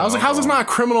overdose. Yeah, I was on like, how's this alcohol. not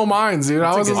criminal minds, dude?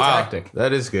 I was good just like, tactic.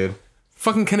 That is good.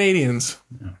 fucking Canadians.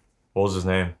 What was his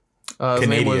name? His name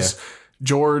Canada. was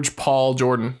George Paul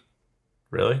Jordan.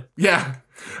 Really? Yeah.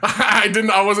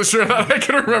 I wasn't sure that I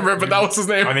could remember it, but that was his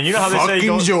name. I mean, you know how they say Fucking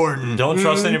don't, Jordan. don't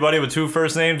trust anybody with 2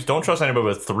 first names. Don't trust anybody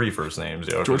with 3 first names.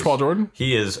 Yo, George 'cause Paul Jordan?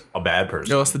 He is a bad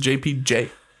person. No, that's the JPJ.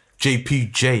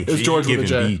 JPJ. was George with a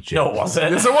J. No, it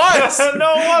wasn't. Yes, it was.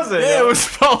 No, it wasn't. Yeah, it was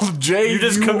spelled J. You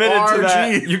just committed to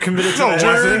that. You committed to that.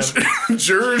 acronym.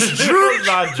 George. It was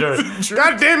not George.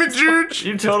 God damn it, George.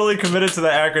 You totally committed to the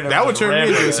acronym. That would Just turn me ran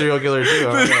into a with it. serial killer too.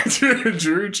 I don't know.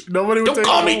 George. Nobody would take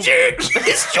George.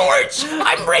 It's George.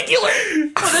 I'm regular.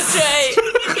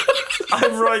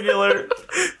 I'm regular.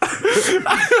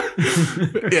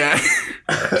 Yeah.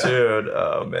 Dude,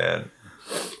 oh man.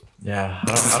 Yeah,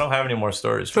 I don't have any more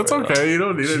stories. For That's you, though. okay. You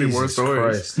don't need any more Jesus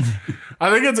stories. Christ. I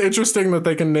think it's interesting that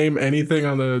they can name anything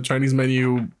on the Chinese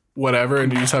menu, whatever,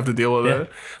 and you just have to deal with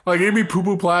it. Like, it'd be poo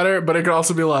poo platter, but it could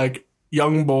also be like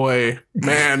young boy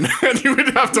man, and you would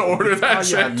have to order that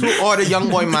shit. To order young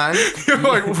boy man. You're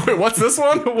like, wait, what's this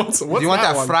one? What's Do you want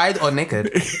that one? fried or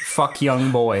naked? Fuck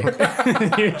young boy.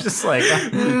 You're just like, fine,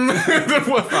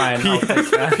 I'll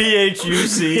take that.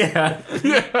 PHUC. Yeah.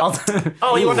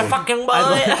 Oh, you want the fucking boy?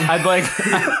 I'd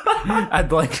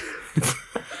like.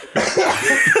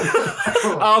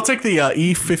 I'll take the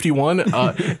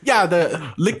E51. Yeah,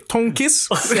 the lick tong kiss.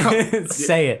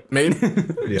 Say it. Made.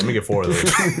 Yeah, let me get 4 of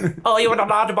those. Oh, you want a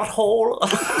large butthole?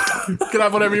 You can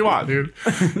have whatever you want, dude.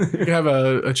 You can have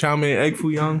a chow mein egg foo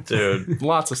young. Dude.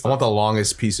 Lots of I stuff. want the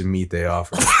longest piece of meat they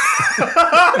offer.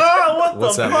 What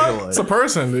What's the that fuck? meal like? It's a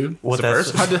person, dude. What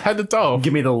that's, Head to toe.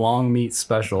 Give me the long meat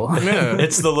special. Yeah.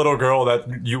 It's the little girl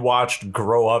that you watched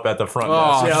grow up at the front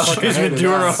Oh, desk. fucking She's been hated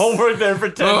doing her that. homework there for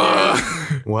 10 years.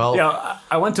 Well, Yeah,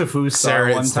 I went to Food Star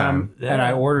Sarah, one it's time, time. and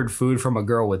I ordered food from a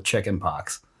girl with chicken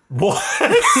pox. What?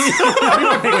 wait.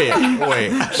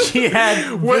 She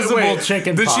had visible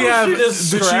chicken Did pox. she have?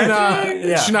 just Did she scratched not? it?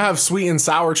 Did she not have sweet and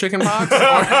sour chicken pox?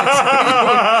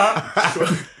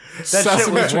 That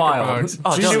shit was wild.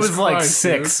 Oh, She Jesus was like Christ,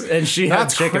 6, and she had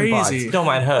That's chicken crazy. pox. Don't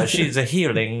mind her. She's a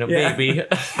healing baby.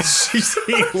 She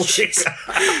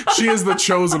is the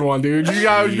chosen one, dude.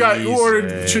 You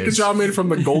ordered chicken chow mein from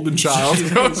the golden child.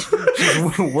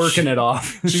 Working it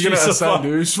off. She's gonna She's a ascend, fuck.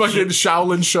 dude. She's fucking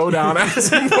Shaolin Showdown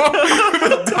ass.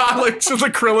 Like just the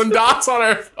Krillin dots on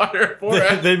her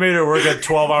forehead. They made her work a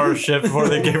 12-hour shift before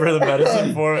they gave her the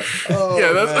medicine for it.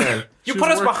 Yeah, that's You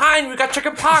put us behind. We got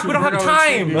chicken pox. We don't have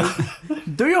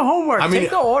time. Do your homework. I mean, Take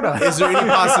the order. Is there any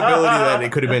possibility that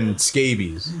it could have been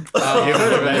scabies?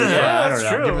 I don't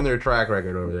know. Given their track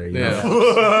record over there, you Yeah.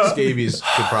 know, scabies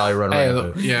could probably run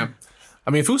around. Yeah. I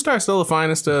mean, Food Star is still the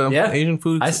finest Yeah. Asian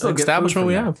food I still get establishment food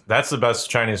we from have. That's the best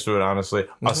Chinese food, honestly.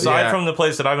 Aside Yeah. from the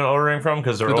place that I've been ordering from,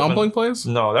 because they're The open. dumpling place?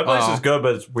 No, that place Oh. is good,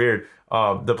 but it's weird.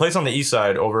 The place on the east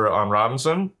side over on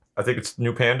Robinson, I think it's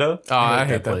New Panda. Oh, I hate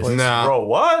that that place. place. Nah. Bro,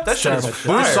 what? That shit is The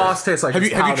fire. sauce tastes like Have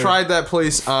you powder. tried that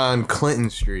place on Clinton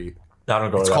Street? I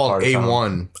don't go to It's that called part of town.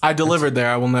 A1. I delivered there.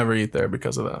 I will never eat there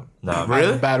because of that. Nah, I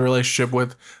have a bad relationship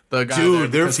with the guy there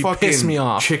Dude, their because he pissed me fucking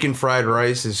off. chicken fried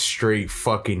rice is straight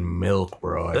fucking milk,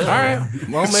 bro. All right.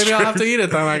 Well, maybe I'll have to eat it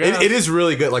then, I guess. It is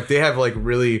really good. Like they have like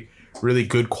really, really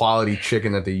good quality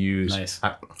chicken that they use. Nice.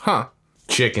 Huh.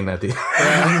 Chicken that they.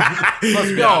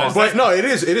 honest, but no, it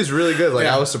is really good. Like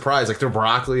I was surprised. Like their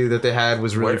broccoli that they had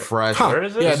was really fresh. Where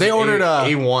is it? Yeah, they ordered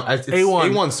A1. It's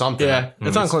A1 something. Yeah,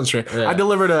 it's on Clinton Street. Yeah. I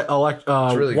delivered a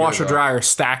really good, washer though. dryer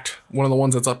stacked, one of the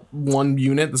ones that's up one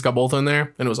unit that's got both in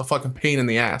there, and it was a fucking pain in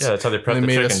the ass. Yeah, that's how they prep And the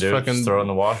made chicken, us dude. fucking- Just throw it in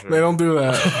the washer. They don't do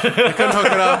that. They couldn't hook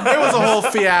it up. It was a whole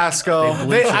fiasco.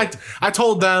 I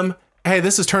told them, hey,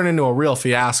 this has turned into a real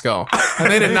fiasco.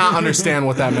 And they did not understand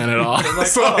what that meant at all.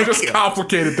 So I just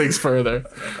complicated things further.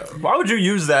 Why would you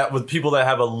use that with people that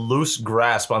have a loose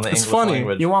grasp on the English funny.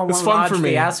 language? You want It's one fun large for me.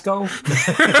 fiasco? oh,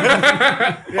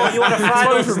 you want to It's fry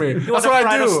funny those for me. You That's want to what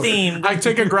fry I those do. steamed? I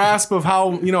take a grasp of how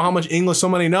much English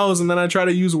somebody knows, and then I try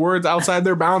to use words outside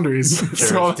their boundaries.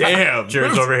 So, Damn.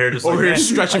 Jared's over here just Over like, here man,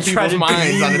 stretching try people's to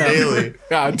minds on a demean them. daily.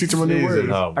 yeah, I teach them a new word.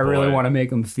 oh, I really boy. want to make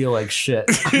them feel like shit.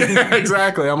 Yeah,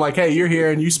 exactly. I'm like, hey, you're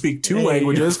here and you speak two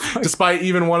languages, despite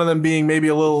even one of them being maybe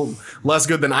a little less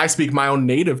good than I speak my own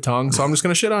native tongue. So I'm just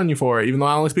gonna shit on you for it, even though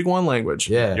I only speak one language.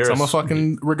 Yeah. You're So a I'm a s-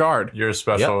 fucking regard. You're a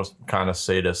special kind of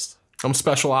sadist. I'm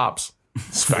special ops.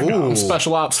 Ooh. I'm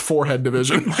special ops forehead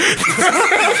division.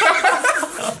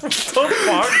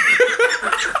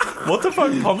 What the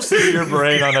fuck pumps through your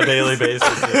brain on a daily basis?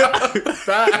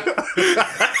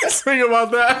 Think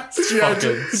about that. G.I.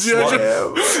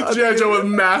 Joe with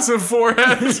massive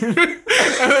foreheads. And then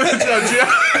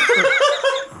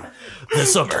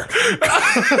This summer.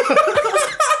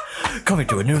 Coming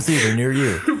to a new theater near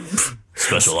you.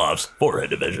 Special Ops,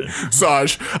 Forehead Division.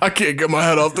 Saj, I can't get my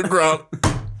head off the ground.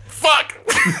 Fuck!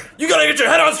 You gotta get your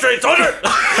head on straight, soldier!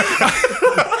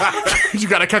 You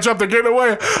gotta catch up, they're getting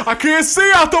away. I can't see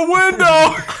out the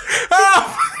window! Help!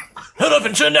 Head up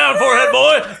and chin down, forehead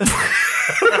boy!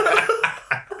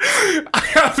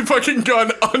 I got the fucking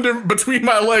gun between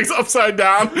my legs, upside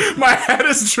down. My head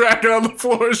is tracking on the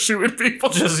floor, shooting people.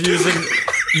 Just using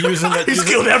that. He's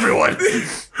killed everyone.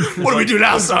 What do we do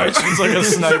now, Sarge? It's like a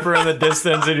sniper in the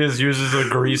distance. He just uses the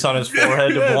grease on his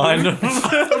forehead to blind him.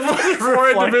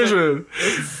 Forehead division.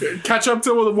 Catch up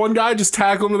to one guy, just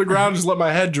tackle him to the ground, just let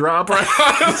my head drop right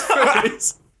on his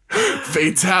face.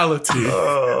 Fatality.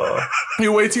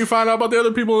 You wait till you find out about the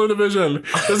other people in the division.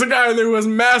 There's a guy in there who has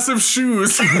massive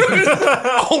shoes.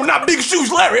 Oh, not big shoes,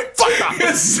 Larry. Fuck off.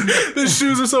 His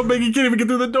shoes are so big he can't even get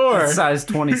through the door. Size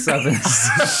 27.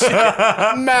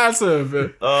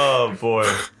 Massive. Oh boy.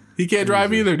 He can't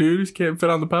drive either, dude. He can't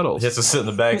fit on the pedals. He has to sit in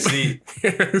the back seat.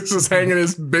 He's just hanging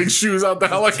his big shoes out the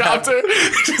helicopter.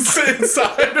 Just sitting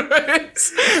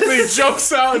sideways. And he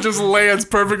jumps out and just lands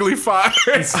perfectly fine.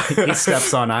 He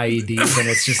steps on IEDs and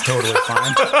it's just totally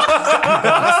fine.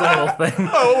 That's the whole thing.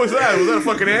 Oh, what was that? Was that a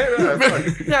fucking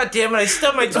ant? God damn it! I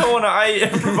stubbed my toe on an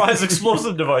improvised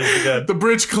explosive device again. The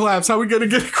bridge collapsed. How are we gonna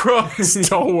get across?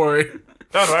 Don't worry.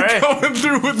 Don't worry. Coming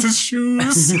through with the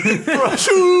shoes.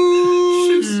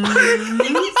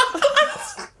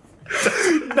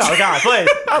 No, God, please.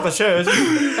 Not the shoes.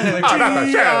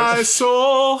 Yeah,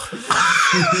 soul.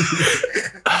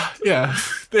 Yeah,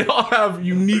 they all have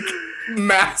unique,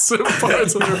 massive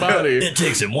parts of their body. It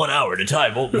takes him 1 hour to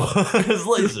tie both his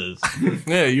laces.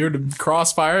 Yeah, you're the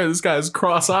crossfire. This guy's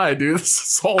cross-eyed, dude.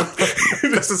 This whole thing.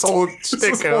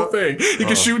 He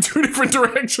can shoot two different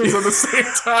directions at the same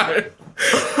time.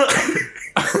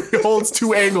 He holds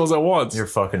two angles at once. You're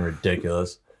fucking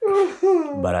ridiculous.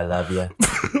 But I love you.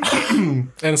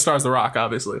 And it stars The Rock,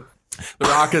 obviously. The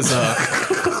Rock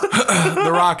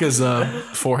is a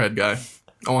forehead guy.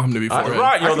 I want him to be forehead. The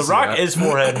Rock, I can the see Rock that. is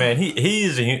forehead, man.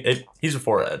 He's a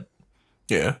forehead.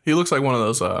 Yeah, he looks like one of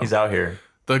those. He's out here.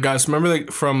 The guys,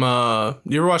 remember from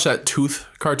you ever watch that Tooth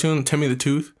cartoon, Timmy the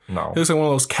Tooth? No. He looks like one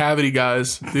of those cavity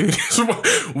guys, dude.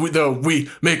 we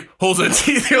make holes in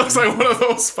teeth. He looks like one of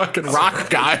those fucking rock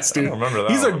guys, dude. remember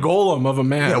that He's a one. golem of a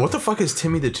man. Yeah, what the fuck is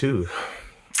Timmy the Tooth?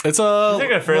 It's a. You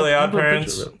think of Fairly Odd I'll put a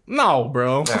Parents? picture of it. No,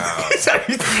 bro.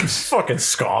 Fucking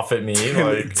scoff at me.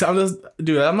 Like,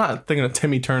 Dude, I'm not thinking of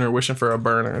Timmy Turner wishing for a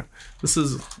burner. This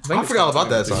is. I forgot about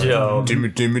that song. Yo.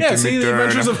 Yeah, see the Turner.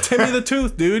 Adventures of Timmy the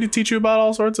Tooth, dude. He teach you about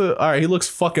all sorts of. All right, he looks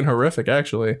fucking horrific,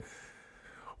 actually.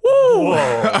 Woo!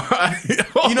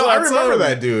 You know, I remember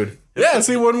that dude. Yeah,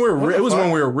 see, when we were, it was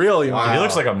when we were real young. Wow. He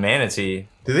looks like a manatee.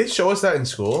 Did they show us that in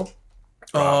school?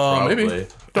 Maybe. Probably.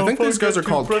 I think these guys are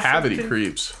called cavity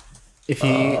creeps. If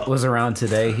he was around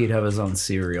today, he'd have his own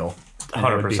cereal. And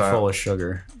it would be 100%. full of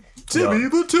sugar. Timmy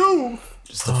the Tooth.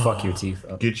 Just to fuck your teeth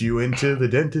up. Get you into the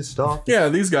dentist office. Yeah,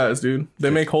 these guys, dude. They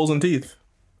make holes in teeth.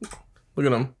 Look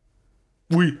at them.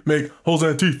 We make holes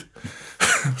in teeth.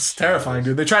 It's terrifying,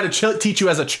 dude. They try to teach you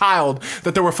as a child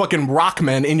that there were fucking rock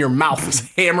men in your mouth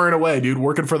just hammering away, dude,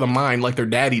 working for the mine like their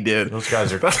daddy did. Those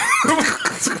guys are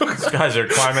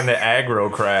climbing the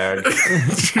aggro crag.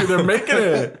 Dude, they're making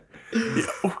it. Yeah,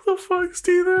 what the fuck's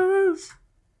teeth are this?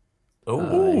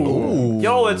 Ooh.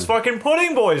 Yo, it's fucking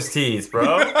Pudding Boy's teeth,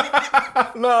 bro.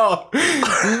 No.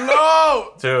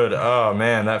 No. Dude, oh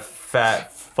man, that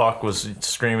fat fuck was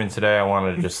screaming today. I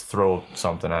wanted to just throw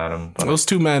something at him. But Those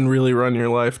two men really run your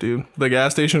life, dude. The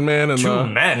gas station man and two the...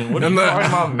 men? What are you and the- talking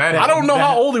about, men? I don't know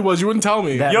how old he was. You wouldn't tell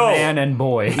me. That Yo. man and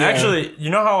boy. Actually, you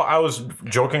know how I was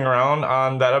joking around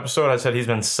on that episode? I said he's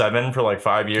been 7 for like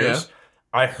 5 years. Yeah.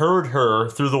 I heard her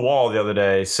through the wall the other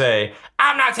day say,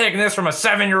 "I'm not taking this from a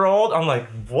 7-year-old." I'm like,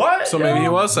 what? So maybe he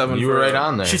was 7. You were right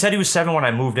on there. She said he was 7 when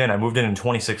I moved in. I moved in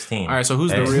 2016. All right, so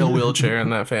who's the real wheelchair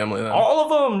in that family then? All of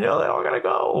them. Yeah, they all gotta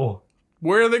go.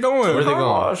 Where are they going? Where are they Car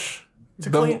going? wash.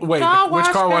 Which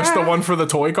car wash? The one for the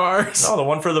toy cars? Oh, the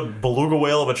one for the beluga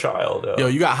whale of a child. Yo,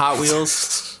 you got Hot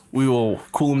Wheels? We will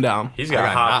cool him down. He's got I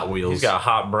got hot Hot Wheels. He's got a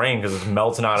hot brain because it's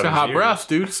melting out It's of got his hot ears. breath,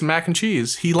 dude. It's mac and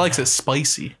cheese. He likes it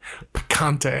spicy.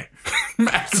 Picante.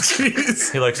 Mac and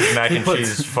cheese. He likes his mac and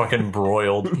cheese fucking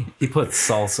broiled. He puts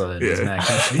salsa in his mac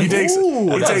and cheese. He takes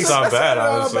That doesn't sound bad,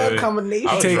 honestly. combination.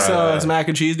 I he would takes try that. his mac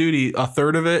and cheese, dude. A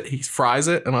third of it, he fries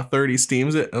it, and a third he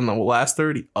steams it, and the last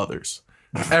third he others.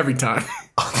 Every time.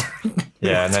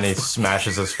 Yeah, and then he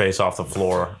smashes his face off the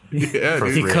floor Yeah, for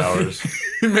dude. 3 hours.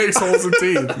 He makes holes in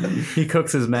teeth. He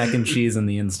cooks his mac and cheese in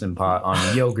the Instant Pot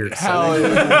on yogurt. Hell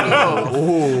yeah. I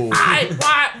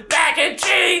want mac and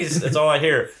cheese. That's all I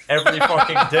hear every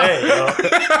fucking day. Yo.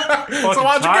 So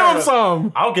why'd you give him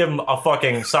some? I'll give him a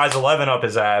fucking size 11 up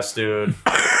his ass, dude.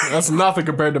 That's nothing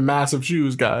compared to massive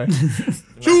shoes, guy.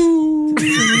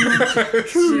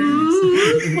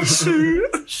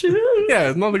 Yeah,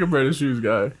 it's nothing compared to shoes,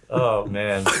 guy. Oh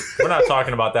man, we're not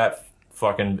talking about that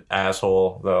fucking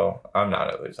asshole though. I'm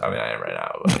not, at least. I mean, I am right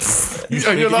now. But. You're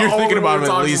thinking about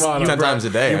him at least 10 times a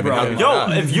day. I mean, how-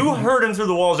 Yo, if you heard him through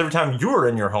the walls every time you were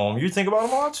in your home, you'd think about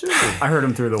him a lot too. I heard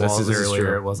him through the walls this is earlier.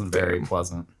 true. It wasn't very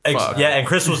pleasant. Yeah, and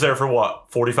Chris was there for what,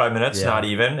 45 minutes? Yeah. Not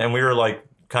even. And we were like,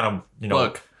 kind of,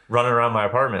 Look. running around my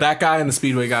apartment. That guy and the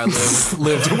Speedway guy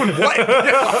lived. Doing what?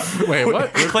 Yeah. Wait,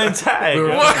 what? we were playing tag. We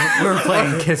were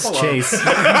playing Kiss Chase. You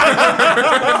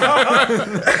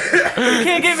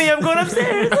can't get me. I'm going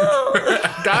upstairs.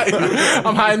 Got you.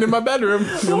 I'm hiding in my bedroom.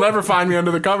 You'll never find me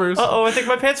under the covers. Oh, I think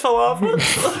my pants fell off.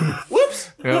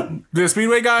 Whoops. Yep. The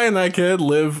Speedway guy and that kid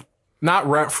live not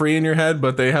rent free in your head,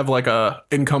 but they have like a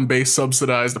income based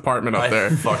subsidized apartment up I there.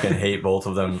 fucking hate both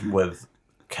of them with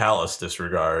callous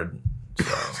disregard. So.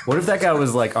 What if that guy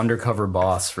was like undercover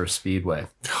boss for Speedway?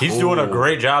 He's doing a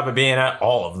great job of being at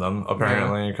all of them,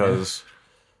 apparently, because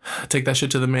Take that shit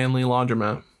to the Manly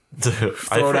laundromat.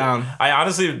 Throw down. I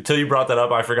honestly, until you brought that up,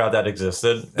 I forgot that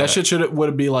existed. That shit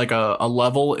would be like a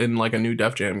level in like a new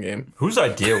Def Jam game. Whose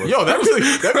idea was Yo, that'd be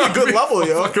a good level,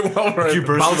 yo. Fucking well, right. you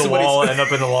burst through the wall, end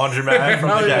up in the laundromat from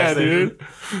Hell the gas yeah, station? dude.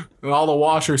 And all the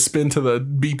washers spin to the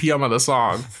BPM of the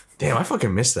song. Damn, I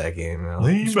fucking missed that game, man.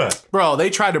 Lean back. Bro, they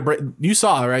tried to break. You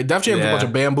saw it, right? Def Jam's a Yeah. bunch of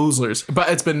bamboozlers, but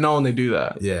it's been known they do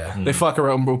that. Yeah. They fuck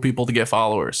around with people to get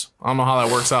followers. I don't know how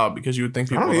that works out because you would think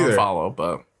people don't don't either. follow,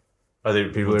 but Are they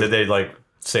people? Did they like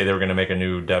say they were gonna make a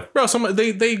new Def? bro,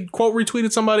 they quote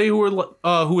retweeted somebody who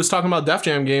was talking about Def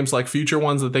Jam games, like future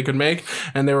ones that they could make,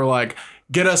 and they were like,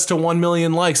 "Get us to 1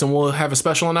 million likes, and we'll have a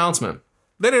special announcement."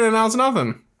 They didn't announce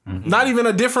nothing. Not even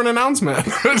a different announcement.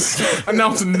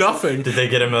 Announced nothing. Did they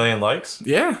get 1 million likes?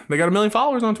 Yeah, they got 1 million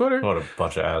followers on Twitter. What a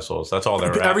bunch of assholes. That's all they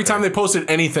were. Every after. time they posted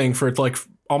anything for like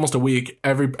almost a week,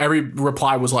 every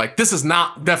reply was like, "This is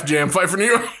not Def Jam Fight for New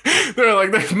York." They're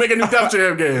like, "They make a new Def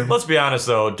Jam game." Let's be honest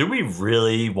though. Do we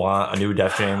really want a new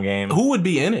Def Jam game? Who would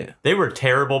be in it? They were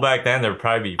terrible back then. They'd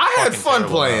probably be. I had fucking fun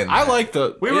terrible playing. now. I like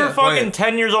the. We were fucking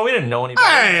 10 years old. We didn't know any better.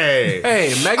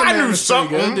 Hey, Mega I Man knew is pretty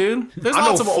good, something. dude. There's I know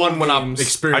lots of fun old when I'm games. I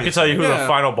experienced. can tell you who Yeah. the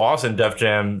final boss in Def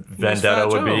Jam Vendetta Fat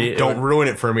would be. Joe. It Don't would- ruin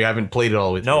it for me. I haven't played it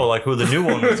all with No, you. like who the new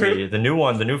one would be. The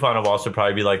new final boss would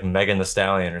probably be like Megan Thee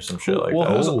Stallion or some shit like Well,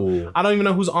 that. who's- Oh. I don't even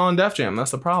know who's on Def Jam.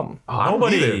 That's the problem. I don't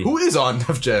Nobody. either. Who is on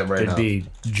Def Jam right It'd now? be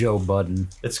Joe Budden.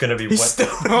 It's gonna be He's still.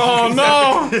 Oh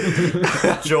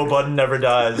no! Joe Budden never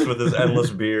dies with his endless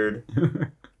beard.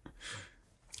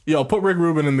 Yo, put Rick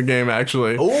Rubin in the game.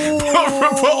 Actually,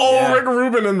 Oh, put old Rick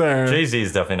Rubin in there. Jay Z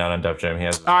is definitely not on Def Jam. He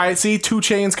has All right, see, 2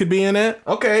 Chainz could be in it.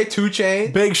 okay. 2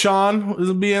 Chainz. Big Sean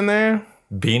will be in there.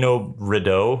 Bino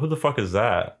Rideau. Who the fuck is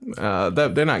that?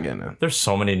 They're not getting it. There's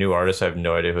so many new artists. I have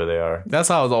no idea who they are. That's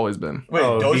how it's always been. Wait,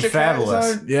 Oh, it'd be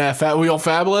fabulous. Yeah, we all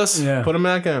fabulous. Yeah. Put him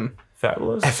back in.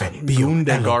 Fabulous. Beyond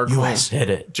the gargoyle. Hit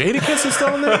it. Jadakiss is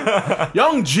still in there.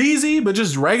 Young Jeezy, but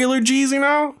just regular Jeezy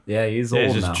now. Yeah, he's Yeah, old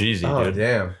it's just now. Jeezy, Oh dude.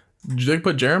 damn. They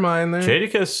put Jeremiah in there.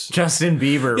 Jadakiss. Justin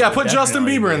Bieber. Yeah, would put Justin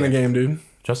definitely Bieber in be the game, dude.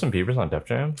 Justin Bieber's on Def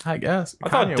Jam. I guess. I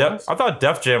thought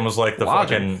Def Jam was like the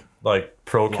Logic. fucking like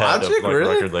pro cat of Logic, like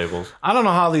really? record labels. I don't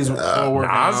know how these all work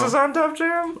Nas out. is on Def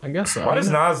Jam. I guess so. Why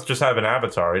does Nas just have an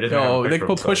avatar? He doesn't have Yo, a they picture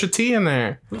could put of himself. Pusha T in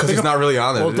there. Because he's not really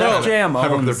on there. Well, Def Jam Have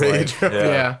up their owns, page.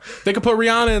 Yeah. They could put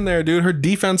Rihanna in there, dude. Her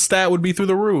defense stat would be through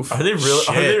the roof. Are they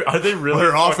really? Are they really?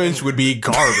 Her fucking- offense would be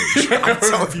garbage. I'm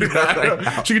telling you that right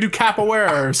now. She could do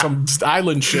capoeira or some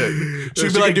island shit.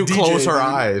 She'd be like, do DJ, close her dude.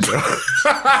 eyes.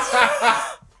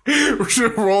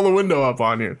 She'd roll the window up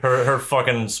on you. Her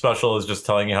fucking special is just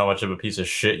telling you how much of a piece of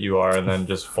shit you are, and then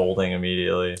just folding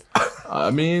immediately, I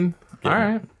mean, all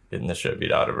right. getting the shit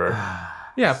beat out of her.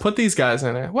 Yeah, put these guys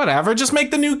in it. Whatever. Just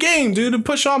make the new game, dude, and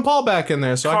put Sean Paul back in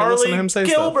there so I can listen to him say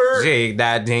Gilbert. Jake,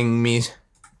 that ding me.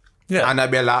 Yeah.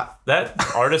 Annabella. That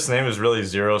artist's name is really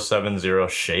 070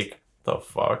 Shake. The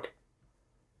fuck?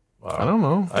 Wow. stuff. I don't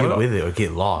know. Get with it or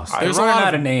get lost. There's Run a lot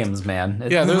out of of names, man.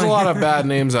 yeah. There's a lot of bad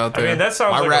names out I there. mean, that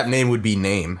sounds My like rap name would be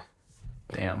Name.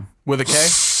 Damn. with a K.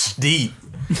 Deep.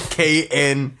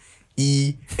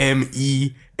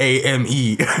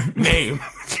 KNEMEAME. Name.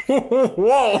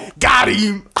 Whoa. Got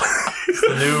him.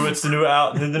 it's the new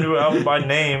album by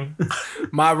name.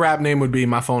 My rap name would be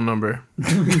my phone number.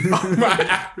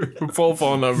 My full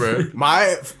phone number.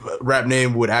 My rap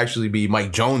name would actually be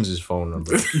Mike Jones's phone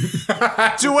number.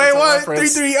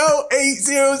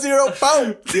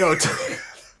 281-330-8004. Yo, Fuck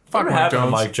What Mike happened to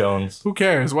Jones. Mike Jones? Who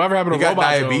cares? Whatever happened he to got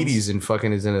Robot diabetes and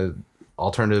fucking is in a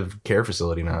alternative care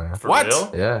facility now. For What? real?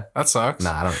 Yeah. Jones? That sucks.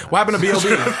 Nah, I don't know. What happened to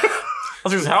B.O.B.? I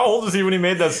was like, how old is he when he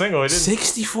made that single? He didn't.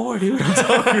 64, dude.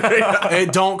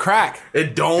 It don't crack.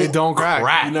 It don't. It don't crack.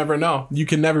 crack. You never know. You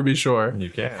can never be sure. You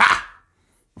can't. I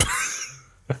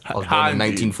was born in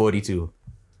 1942.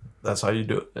 That's how you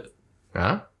do it.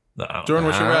 Huh? No, I don't Jordan, know.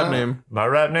 what's your rap name? My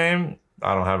rap name?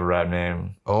 I don't have a rap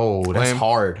name. Oh, that's Lame.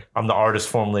 hard. I'm the artist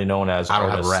formerly known as I don't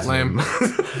have a Artist. rap Lame. name.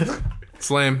 It's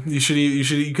lame. You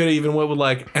could have even went with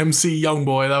like MC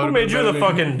Youngboy. That would Who have made you the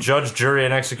fucking judge, jury,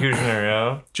 and executioner,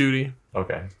 yeah? Judy.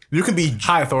 Okay. You can be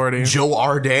High authority. Joe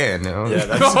Ardan. You know? Yeah,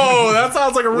 that's, Oh, that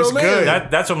sounds like a real What's name. good?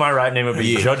 that's what my rap name would be.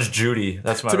 Yeah. Judge Judy.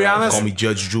 That's my To be rap honest, Call me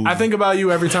Judge Judy. I think about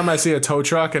you every time I see a tow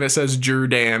truck and it says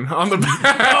Jordan on the back.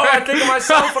 Oh, I think of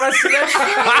myself when I see that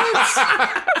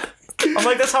shit. I'm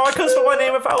like, that's how I could spell my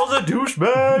name if I was a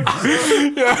douchebag.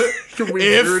 Yeah. Can we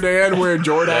Jordan wear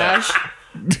Jordache?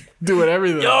 Doing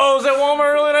everything. Yo, I was at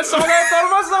Walmart earlier and I saw that. I thought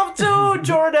of myself too,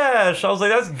 Jordache. I was like,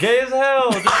 that's gay as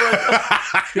hell. Just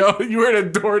like, Yo, you heard a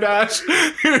DoorDash?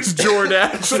 Here's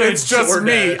Jordache. and it's just DoorDash.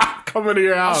 me. I'm coming to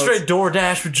your house. straight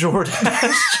DoorDash with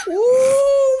Jordache.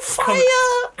 Ooh, fire.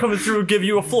 Coming through, give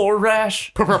you a floor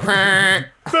rash. The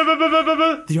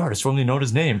artist formerly known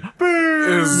his name.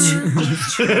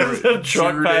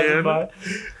 Truck passing by.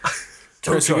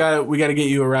 Chris, we gotta get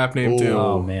you a rap name too.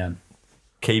 Oh man.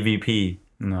 KVP.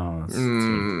 No. It's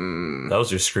That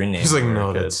was your screen name. He's like, when you were no,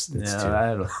 a kid. that's yeah, too.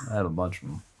 I had a bunch of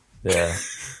them. Yeah.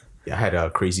 I had a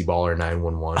Crazy Baller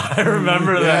 911. I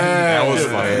remember that. Yeah, That was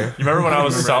dude. fire. You remember when I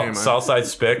was Remember that name, Southside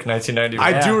Spick, 1991?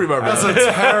 I do remember That's that.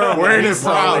 a terrible. Wearing it I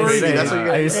proud, would baby. say- That's what you I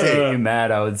gotta used to say. get you mad.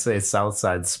 I would say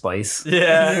Southside Spice.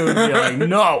 Yeah. You would be like,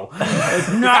 no,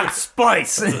 it's not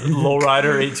Spice.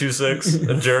 Lowrider 826.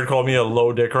 And Jared called me a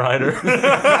low dick rider.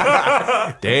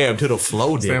 Damn, to the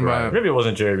flow, dick. Stand by. Right? Maybe it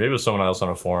wasn't Jared. Maybe it was someone else on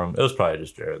a forum. It was probably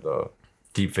just Jared, though.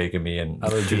 deep faking me in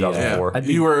would be, 2004.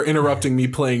 You were interrupting me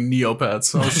playing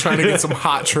Neopets. I was trying to get some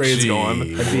hot trades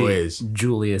going. Julius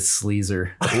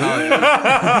Sleazer.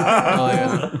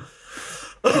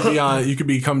 Oh, yeah. You could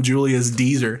become Julius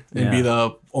Deezer and be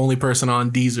the only person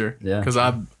on Deezer. Yeah. Because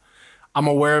I'm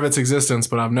aware of its existence,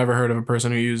 but I've never heard of a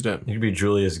person who used it. You could be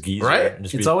Julius Geezer. Right?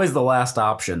 Just It's be, always the last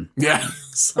option. Yeah.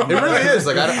 It really is.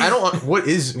 Like I don't. What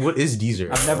is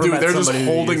Deezer? I've never Dude, met they're just somebody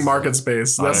who holding uses market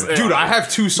space. That's Dude, I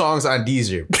have 2 songs on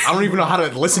Deezer. I don't even know how to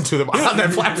listen to them on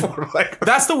that platform. Like,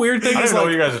 That's the weird thing. I Is don't know what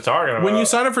like, you guys are talking about. when you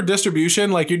sign up for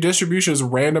distribution, like your distribution is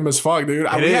random as fuck, dude.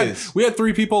 We had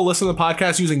 3 people listen to the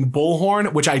podcast using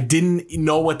Bullhorn, which I didn't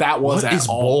know what that was what at is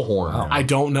all. Bullhorn? I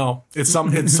don't know. It's some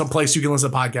place you can listen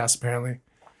to podcasts apparently.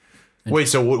 Wait,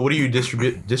 so what are you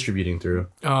distributing through?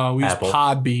 We use Apple.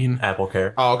 Podbean, Apple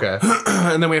Care. Oh, okay.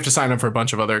 and then we have to sign up for a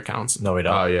bunch of other accounts. No, we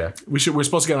don't. Oh, yeah. We're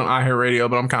supposed to get on iHeartRadio,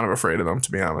 but I'm kind of afraid of them,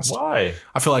 to be honest. Why?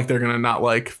 I feel like they're gonna not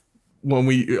like when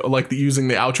we like using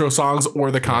the outro songs or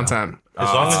the content. As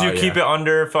long as you keep it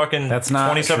under fucking That's not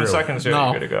 27 true. seconds, you're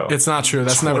No, good to go. it's not true.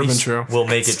 That's never been true. We'll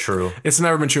make it true. It's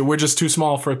never been true. We're just too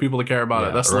small for people to care about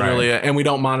it. That's literally it. And we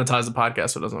don't monetize the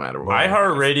podcast, so it doesn't matter.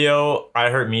 iHeartRadio,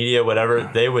 iHeartMedia,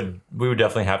 whatever, we would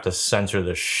definitely have to censor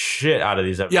the shit out of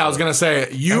these episodes. Yeah, I was gonna say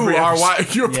Every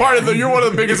episode. you're one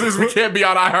of the biggest reasons we can't be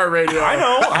on iHeartRadio. I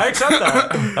know. I accept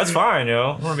that. That's fine,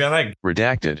 yo. I'm gonna be on that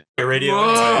Redacted. radio.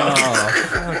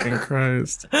 Fucking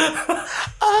Christ.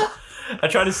 I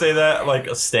try to say that like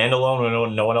a standalone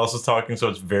when no one else is talking, so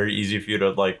it's very easy for you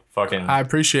to like fucking. I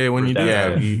appreciate when you do Yeah,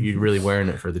 that. you're really wearing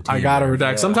it for the team. I gotta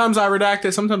redact. Sometimes I redact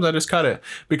it. Sometimes I just cut it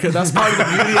because that's part of the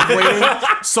beauty of waiting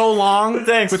so long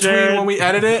Thanks, between Jared. when we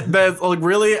edit it. That like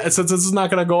really, since this is not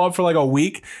gonna go up for like a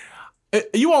week,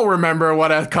 you won't remember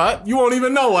what I cut. You won't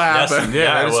even know what happened.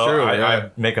 that is true,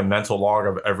 I make a mental log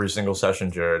of every single session,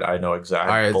 Jared. I know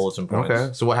exactly All right. bullets and points.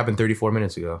 Okay. So what happened 34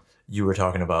 minutes ago? You were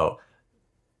talking about.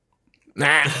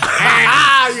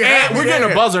 We're getting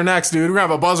a buzzer next, dude. We're gonna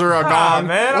have a buzzer, a gong,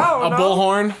 man, I don't a know.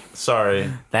 bullhorn. Sorry,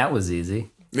 That was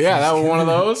easy. Yeah, that was one of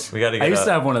those. we got to get. I used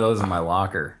to have one of those in my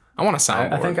locker. I want a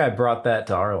soundboard. I think I brought that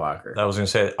to our locker. I was gonna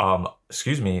say,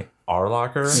 excuse me, our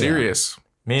locker. serious.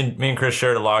 Me and Chris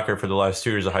shared a locker for the last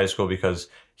 2 years of high school because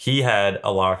he had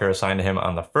a locker assigned to him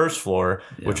on the first floor,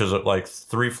 which was like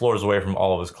 3 floors away from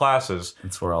all of his classes,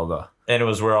 That's where all the and it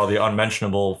was where all the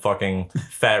unmentionable fucking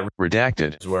fat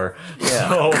Redacted. were.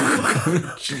 Yeah.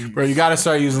 So, Bro, you gotta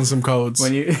start using some codes.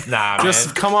 when you nah, Just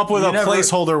man. come up with a never-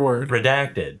 placeholder word.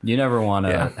 Redacted. you never want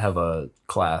to Yeah. have a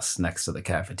class next to the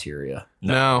cafeteria.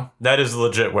 No. That is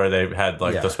legit where they had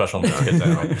like Yeah. the special needs kids.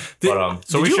 Anyway. But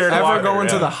so Did we you shared a ever locker, go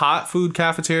into yeah. the hot food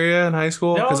cafeteria in high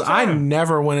school? Yeah, all Because the I time.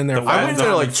 never went in there. The I went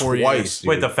there like 4 twice. years. Dude.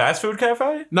 Wait, the fast food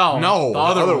cafe? No, No, the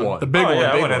other one, the big Oh one. yeah,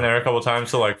 I big went in one. there a couple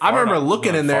times to like. I remember fart on-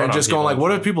 looking in there fart and on just going like, people.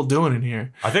 "What are people doing in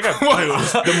here?" I think I.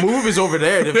 The move is over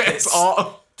there. It's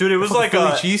all. Dude, it was like Philly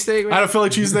a. cheesesteak. I had a Philly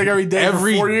cheesesteak every day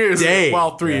Every for 4 years. day.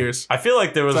 Well, 3 years. I feel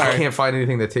like there was. I Like, can't find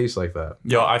anything that tastes like that.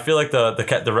 yo, I feel like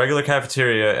the regular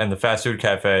cafeteria and the fast food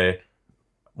cafe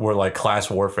were like class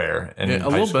warfare in Yeah, a high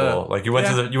little school. bit. Like you went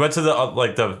Yeah. to the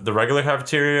like the regular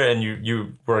cafeteria and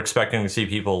you were expecting to see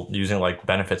people using like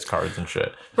benefits cards and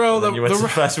shit. Bro, And then you went to the the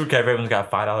fast food cafe, everyone's got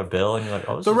a $5 bill, and you're like,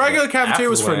 oh. This The is, regular like, cafeteria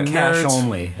was for affluent. Cash Nerds.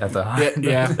 only at the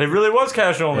Yeah. It really was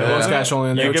cash only. It was wasn't cash only,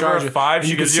 and they You would give her charge a you. 5, And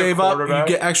she you could gives you a save up. quarter You back.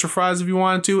 get extra fries if you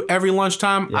wanted to. Every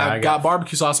lunchtime, Yeah, I got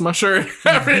barbecue sauce on my shirt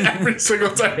every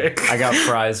single day. I got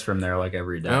fries from there like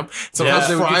every day. Yep. Sometimes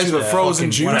they would get you the Yeah.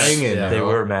 frozen Fucking juice. banging, Yeah. They bro.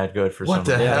 were mad good for What some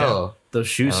the reason. hell? Those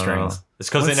shoestrings. It's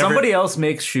because When they never. somebody else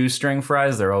makes shoestring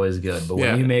fries, they're always good. But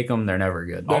Yeah. when you make them, they're never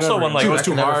good. Also, when like It was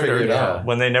too hard. Or, yeah.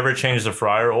 when they never changed the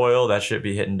fryer oil, that shit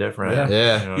be hitting different.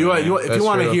 Yeah. Yeah. know You, what I mean? if That's you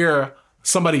want to true. hear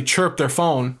somebody chirp their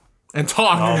phone and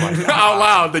talk Oh my God. out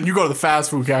loud, then you go to the fast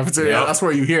food cafeteria. Yep. That's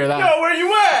where you hear that. Yo, where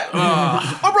you at?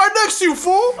 I'm right next to you,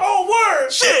 fool. Oh,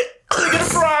 word! Shit! Get a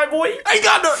fry, boy. I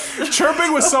got no.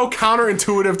 Chirping was so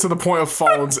counterintuitive to the point of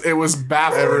phones. It was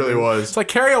baffling. It really was. It's like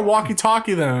carry a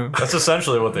walkie-talkie then. That's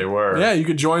essentially what they were. Yeah, you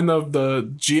could join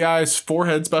the GI's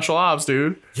forehead special ops,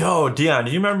 dude. Yo, Dion,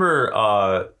 do you remember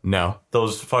No.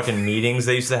 those fucking meetings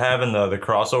they used to have in the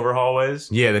crossover hallways?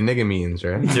 Yeah, the nigga means,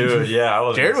 right? Dude, yeah, I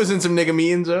was. Jared was in some nigga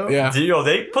means, though. Yeah. Yo,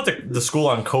 they put the school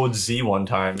on code Z one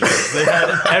time. They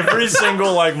had every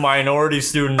single like minority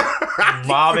student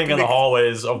mobbing in the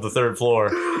hallways of the 3rd floor.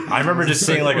 I remember just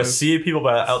seeing like a sea of people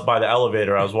by the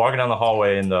elevator. I was walking down the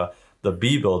hallway in the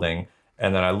B building,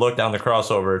 and then I looked down the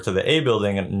crossover to the A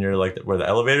building, and you're like where the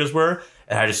elevators were,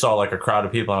 And I just saw like a crowd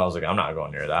of people, and I was like, I'm not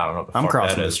going near that. I don't know what the I'm fuck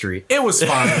crossing that the is. street. It was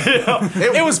fine.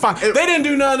 It was fine. They didn't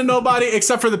do nothing to nobody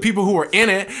except for the people who were in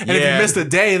it. And if Yeah. you missed a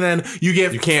day, then you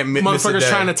can't miss a motherfuckers day.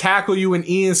 trying to tackle you, and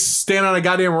Ian standing on a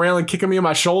goddamn railing kicking me in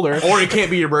my shoulder. Or it can't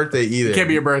be your birthday either. It can't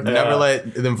be your birthday. Never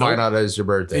let them find out that it's your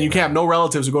birthday. And you can't have no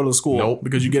relatives who go to the school. Nope.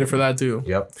 Because you get it for that too.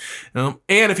 Yep.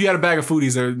 And if you had a bag of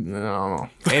foodies, I don't know.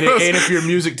 And if your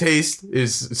music taste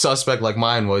is suspect like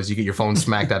mine was, you get your phone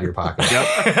smacked out of your pocket.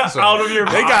 Yep. Out of your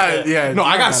They got yeah. No,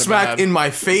 I got it smacked bad. in my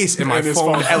face and my And his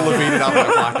phone phone. elevated out of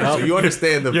my pocket. So you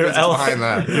understand the your physics behind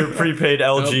that. your prepaid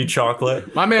LG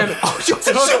chocolate. My man. That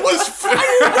shit was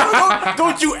fire.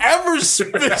 Don't you ever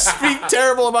speak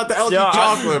terrible about the LG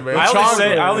chocolate, man.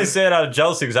 I only say it out of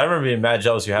jealousy because I remember being mad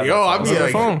jealous you had Yo, that I'm phone.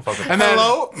 like, phone. Fucking And then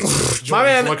hello? my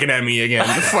man looking at me again.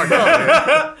 Fuck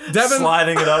up, man. Devin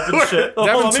sliding it up and shit. Oh,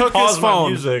 Devin let me took pause his my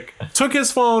phone. music. took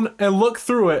his phone and looked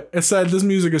through it and said, "This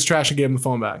music is trash," and gave him the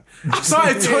phone back. So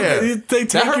I took it. They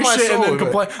take your shit and then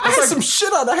complain. I had some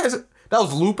shit on that. That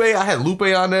was Lupe. I had Lupe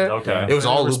on there. Okay. It was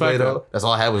all Lupe Respect though. that. That's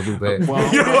all I had was Lupe.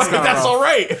 Well, You know what? That's all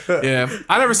right. Yeah,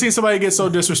 I never seen somebody get so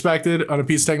disrespected on a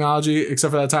piece of technology,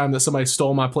 except for that time that somebody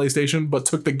stole my PlayStation, but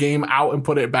took the game out and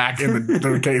put it back in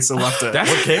the case and left it.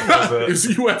 What game was It it? was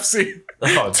UFC.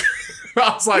 Oh,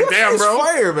 I was like, damn, It's bro.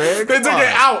 fire, man. They Come took on. it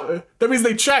out. That means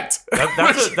they checked.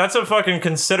 that's a fucking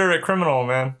considerate criminal,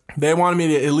 man. They wanted me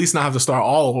to at least not have to start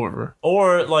all over.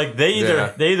 Or like they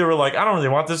Yeah. either were like, I don't really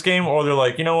want this game, or they're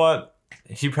like, you know what?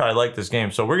 He probably liked this game,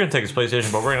 so we're gonna take his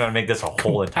PlayStation, but we're gonna make this a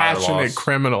whole entire Passionate loss.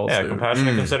 criminals. Yeah, dude.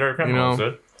 compassionate, considerate criminals, know?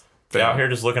 dude. They're out here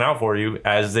just looking out for you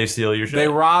as they steal your shit. They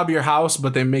rob your house,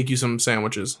 but they make you some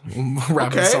sandwiches.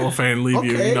 Wrap in Okay. cellophane, leave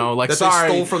you. You know, like that sorry,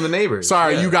 they stole from the neighbors.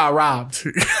 sorry, Yeah. you got robbed.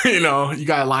 You know, you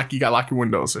gotta lock your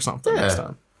windows or something next Yeah.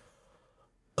 time.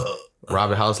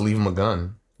 Rob a house, leave him a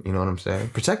gun. You know what I'm saying?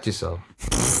 Protect yourself.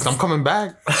 I'm coming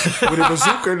back with a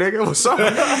bazooka, nigga. What's up?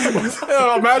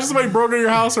 Yeah, imagine somebody broke into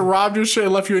your house and robbed your shit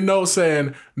and left you a note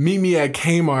saying, "Meet me at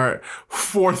Kmart,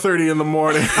 4:30 in the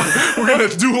morning. We're gonna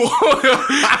duel.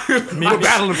 We're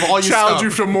battling for all your Challenge stuff. you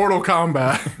for Mortal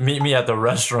Kombat." Meet me at the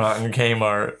restaurant in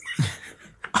Kmart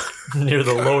near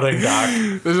the loading dock.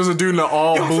 There's just a dude in the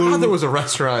all I blue. forgot there was a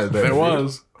restaurant there. There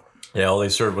was. Yeah, all they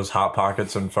served was Hot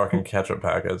Pockets and fucking ketchup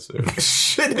packets. Dude.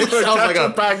 Shit, it sounds like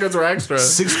Ketchup a packets were extra.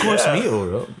 6-course meal.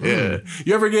 Bro. Yeah.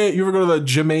 You ever go to the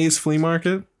Jamaise flea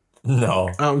market No,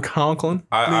 out in Conklin,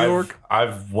 New York?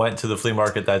 I've went to the flea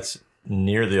market that's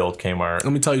near the old Kmart.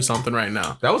 Let me tell you something right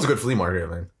now. That was a good flea market,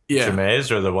 man. Yeah.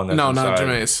 Jamaise or the one that's No, not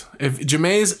inside?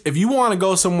 Jamaise. If you want to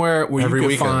go somewhere where Every you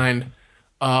can weekend.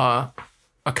 find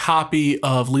a copy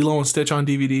of Lilo and Stitch on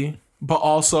DVD, but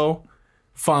also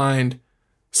find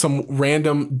some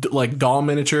random like doll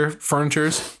miniature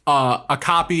furnitures, a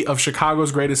copy of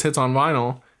Chicago's Greatest Hits on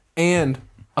vinyl, and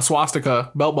a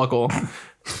swastika belt buckle,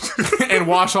 and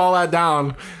wash all that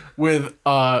down with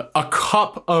a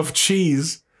cup of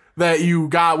cheese that you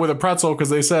got with a pretzel because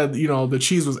they said, you know, the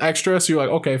cheese was extra. So you're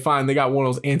like, okay, fine. They got one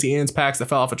of those Auntie Anne's packs that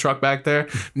fell off a truck back there.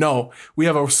 No, we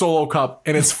have a solo cup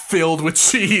and it's filled with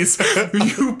cheese.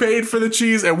 You paid for the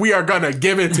cheese and we are going to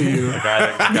give it to you. The guy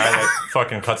that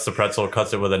fucking cuts the pretzel,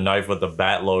 cuts it with a knife with the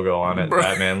Bat logo on it,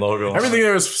 Batman logo. Everything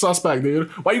there is suspect, dude.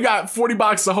 Why you got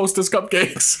 $40 to Hostess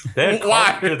cupcakes? They had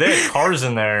Why? dude, they had cars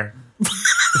in there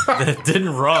that didn't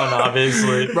run,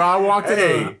 obviously. Bro, I walked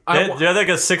in. They had like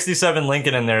a 67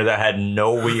 Lincoln in there that had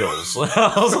no wheels.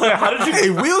 I was like, how did you... Hey,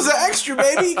 wheels are extra,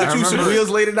 baby. Get you some wheels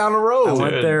later down the I road.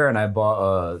 went Dude. there and I bought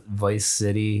a Vice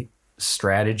City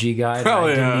strategy guide. Hell I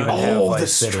didn't yeah. even have Oh, the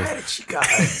Vice City. strategy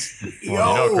guys. You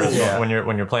know, Chris, Yeah.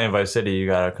 when you're playing Vice City, you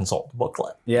gotta consult the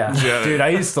booklet. Yeah. Yeah. Dude, I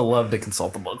used to love to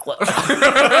consult the booklet.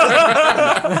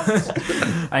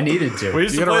 I needed to. We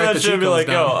used to gotta play write that the shit and be cheat like,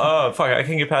 codes yo, down. fuck, I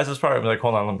can't get past this part. I'm like,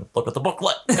 hold on, let me look at the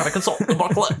booklet. Gotta consult the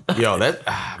booklet. Yo, that.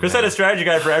 Chris had a strategy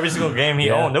guide for every single game he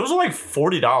owned. It was like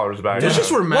 $40 back Those then.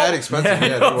 just were mad expensive.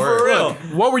 Yeah, no, they were. for real.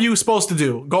 What were you supposed to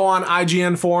do? Go on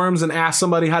IGN forums and ask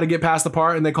somebody how to get past the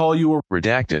part and they call you a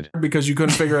Redacted. because you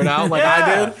couldn't figure it out like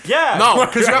I did? Yeah. No,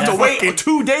 because you have to wait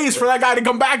 2 days for that guy to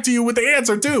come back to you with the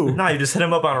answer too. No, you just hit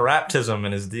him up on a raptism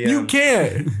in his DM. You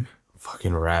can't.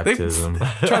 Fucking raptism.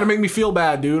 Trying to make me feel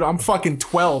bad, dude. I'm fucking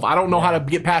 12. I don't know how to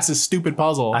get past this stupid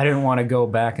puzzle. I didn't want to go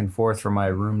back and forth from my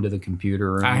room to the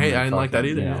computer room. I and didn't like that fucking,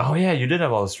 either. you know. Oh yeah, you did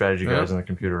have all the strategy guides Yeah. in the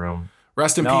computer room.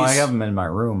 Rest in No, peace. I have them in my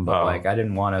room, but Oh. like I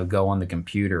didn't want to go on the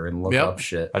computer and look Yep. up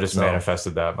shit. I just So,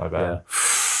 manifested that. My bad. Yeah.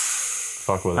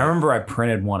 Fuck with it. I remember I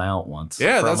printed one out once.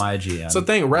 Yeah, from that's IGN. It's the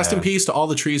thing. Rest in Yeah. peace to all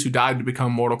the trees who died to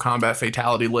become Mortal Kombat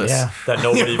fatality lists. Yeah. that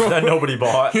nobody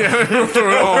bought.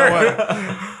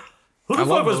 Oh, Who the I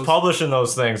love fuck was those. publishing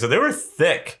those things? They were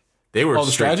thick. They were Oh,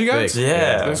 the strategy guys? thick.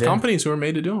 Yeah. There's companies who are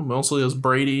made to do them. Mostly it was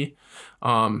Brady.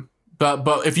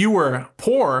 But if you were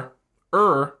poorer,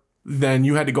 then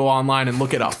you had to go online and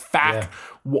look at a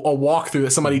walkthrough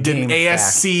that somebody did an Game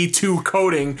ASC2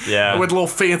 coding Yeah. with little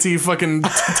fancy fucking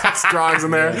test drawings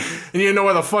in there. And you didn't know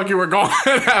where the fuck you were going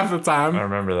half the time. I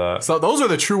remember that. So those are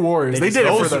the true warriors. They did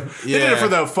it for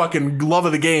the fucking love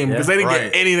of the game because they didn't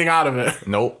get anything out of it.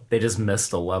 Nope. They just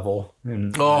missed a level,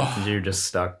 and you're just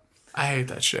stuck. I hate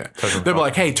that shit. They'd be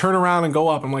like, "Hey, turn around and go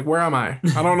up." I'm like, "Where am I?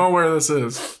 I don't know where this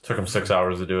is." Took them 6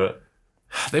 hours to do it.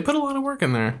 They put a lot of work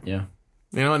in there, Yeah.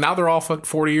 and now they're all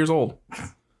 40 years old.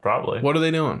 Probably. What are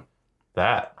they doing?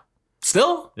 That.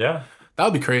 Still? Yeah. That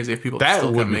would be crazy if people That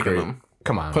still would kept be making crazy. them.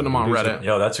 Come on. Putting them on Who's Reddit.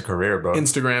 Yo, that's a career, bro.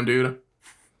 Instagram, dude.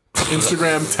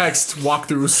 Instagram text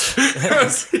walkthroughs.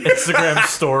 Instagram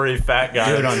story, fat guy.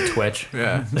 Do it on Twitch.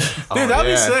 Yeah. Dude,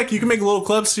 that'd be sick. You can make little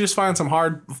clips. You just find some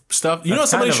hard stuff. You know what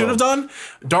somebody kind should of have done?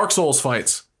 Dark Souls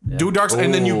fights. Do Dark Souls.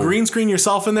 And then you green screen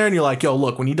yourself in there and you're like, yo,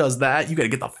 look, when he does that, you got to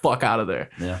get the fuck out of there.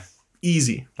 Yeah.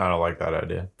 Easy. I don't like that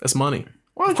idea. That's money.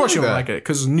 Well, of course you don't like it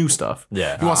because it's new stuff.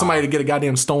 Yeah. You want somebody to get a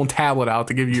goddamn stone tablet out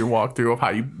to give you your walkthrough of how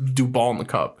you do ball in the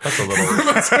cup. That's a little.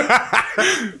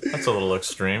 That's a little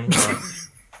extreme.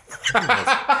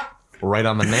 right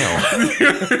on the nail.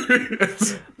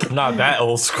 I'm not that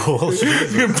old school. ball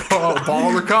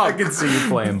in the cup. I can see you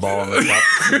playing ball in the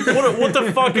cup. What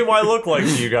the fuck do I look like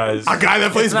to you guys? A guy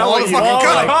that plays not ball what in the you fucking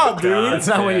look cup. like. dude. It's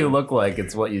not what you look like,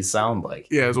 it's what you sound like.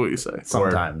 Yeah, is what you say.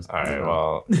 Sometimes. All right,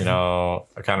 well,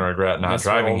 I kind of regret not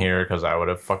driving here because I would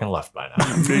have fucking left by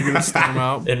now. You're gonna storm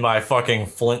out. In my fucking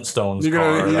Flintstones You're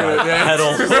gonna- car. you're gonna- that I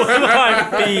pedal with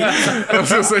my feet. I was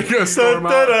gonna say you're gonna storm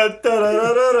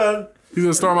out. He's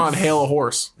gonna storm out and hail a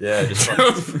horse. Yeah, just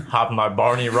fucking hop in my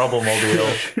Barney Rubble mobile,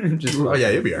 Oh yeah,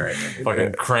 you'll be all right.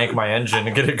 fucking crank my engine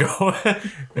and get it going.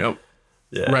 Yep.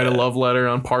 Yeah. Write a love letter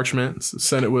on parchment.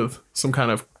 Send it with some kind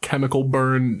of chemical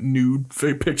burn nude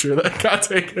fake picture that got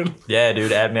taken. Yeah,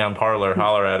 dude, add me on Parlor.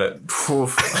 Holler at it.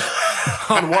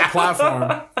 On what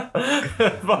platform?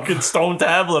 Fucking stone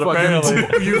tablet, apparently.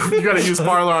 Fucking, you gotta use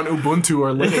Parler on Ubuntu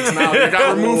or Linux now. You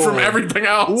got removed from everything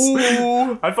else.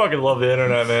 I fucking love the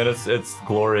internet, man. It's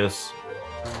glorious.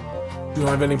 You don't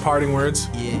have any parting words?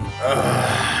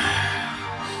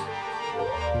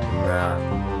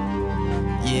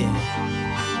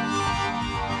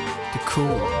 The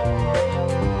cool.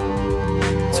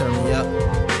 Turn me up.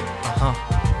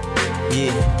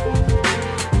 Yeah.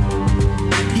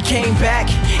 He came back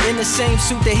in the same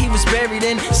suit that he was buried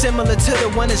in, similar to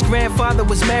the one his grandfather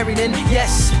was married in.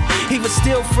 Yes, he was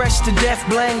still fresh to death,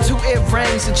 blang 2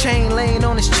 earrings, a chain laying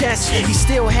on his chest. He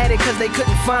still had it cause they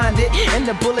couldn't find it, and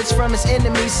the bullets from his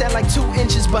enemies sat like 2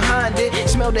 inches behind it.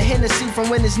 Smelled the Hennessy from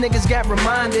when his niggas got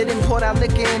reminded, and poured out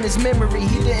liquor in his memory.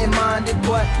 He didn't mind it,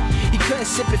 but he couldn't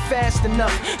sip it fast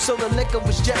enough, so the liquor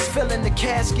was just filling the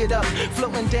casket up.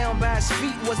 Floating down by his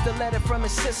feet was the letter from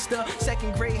his sister.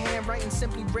 Second grade handwriting,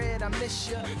 simply read, I miss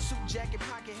ya. Suit jacket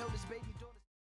pocket held his baby daughter.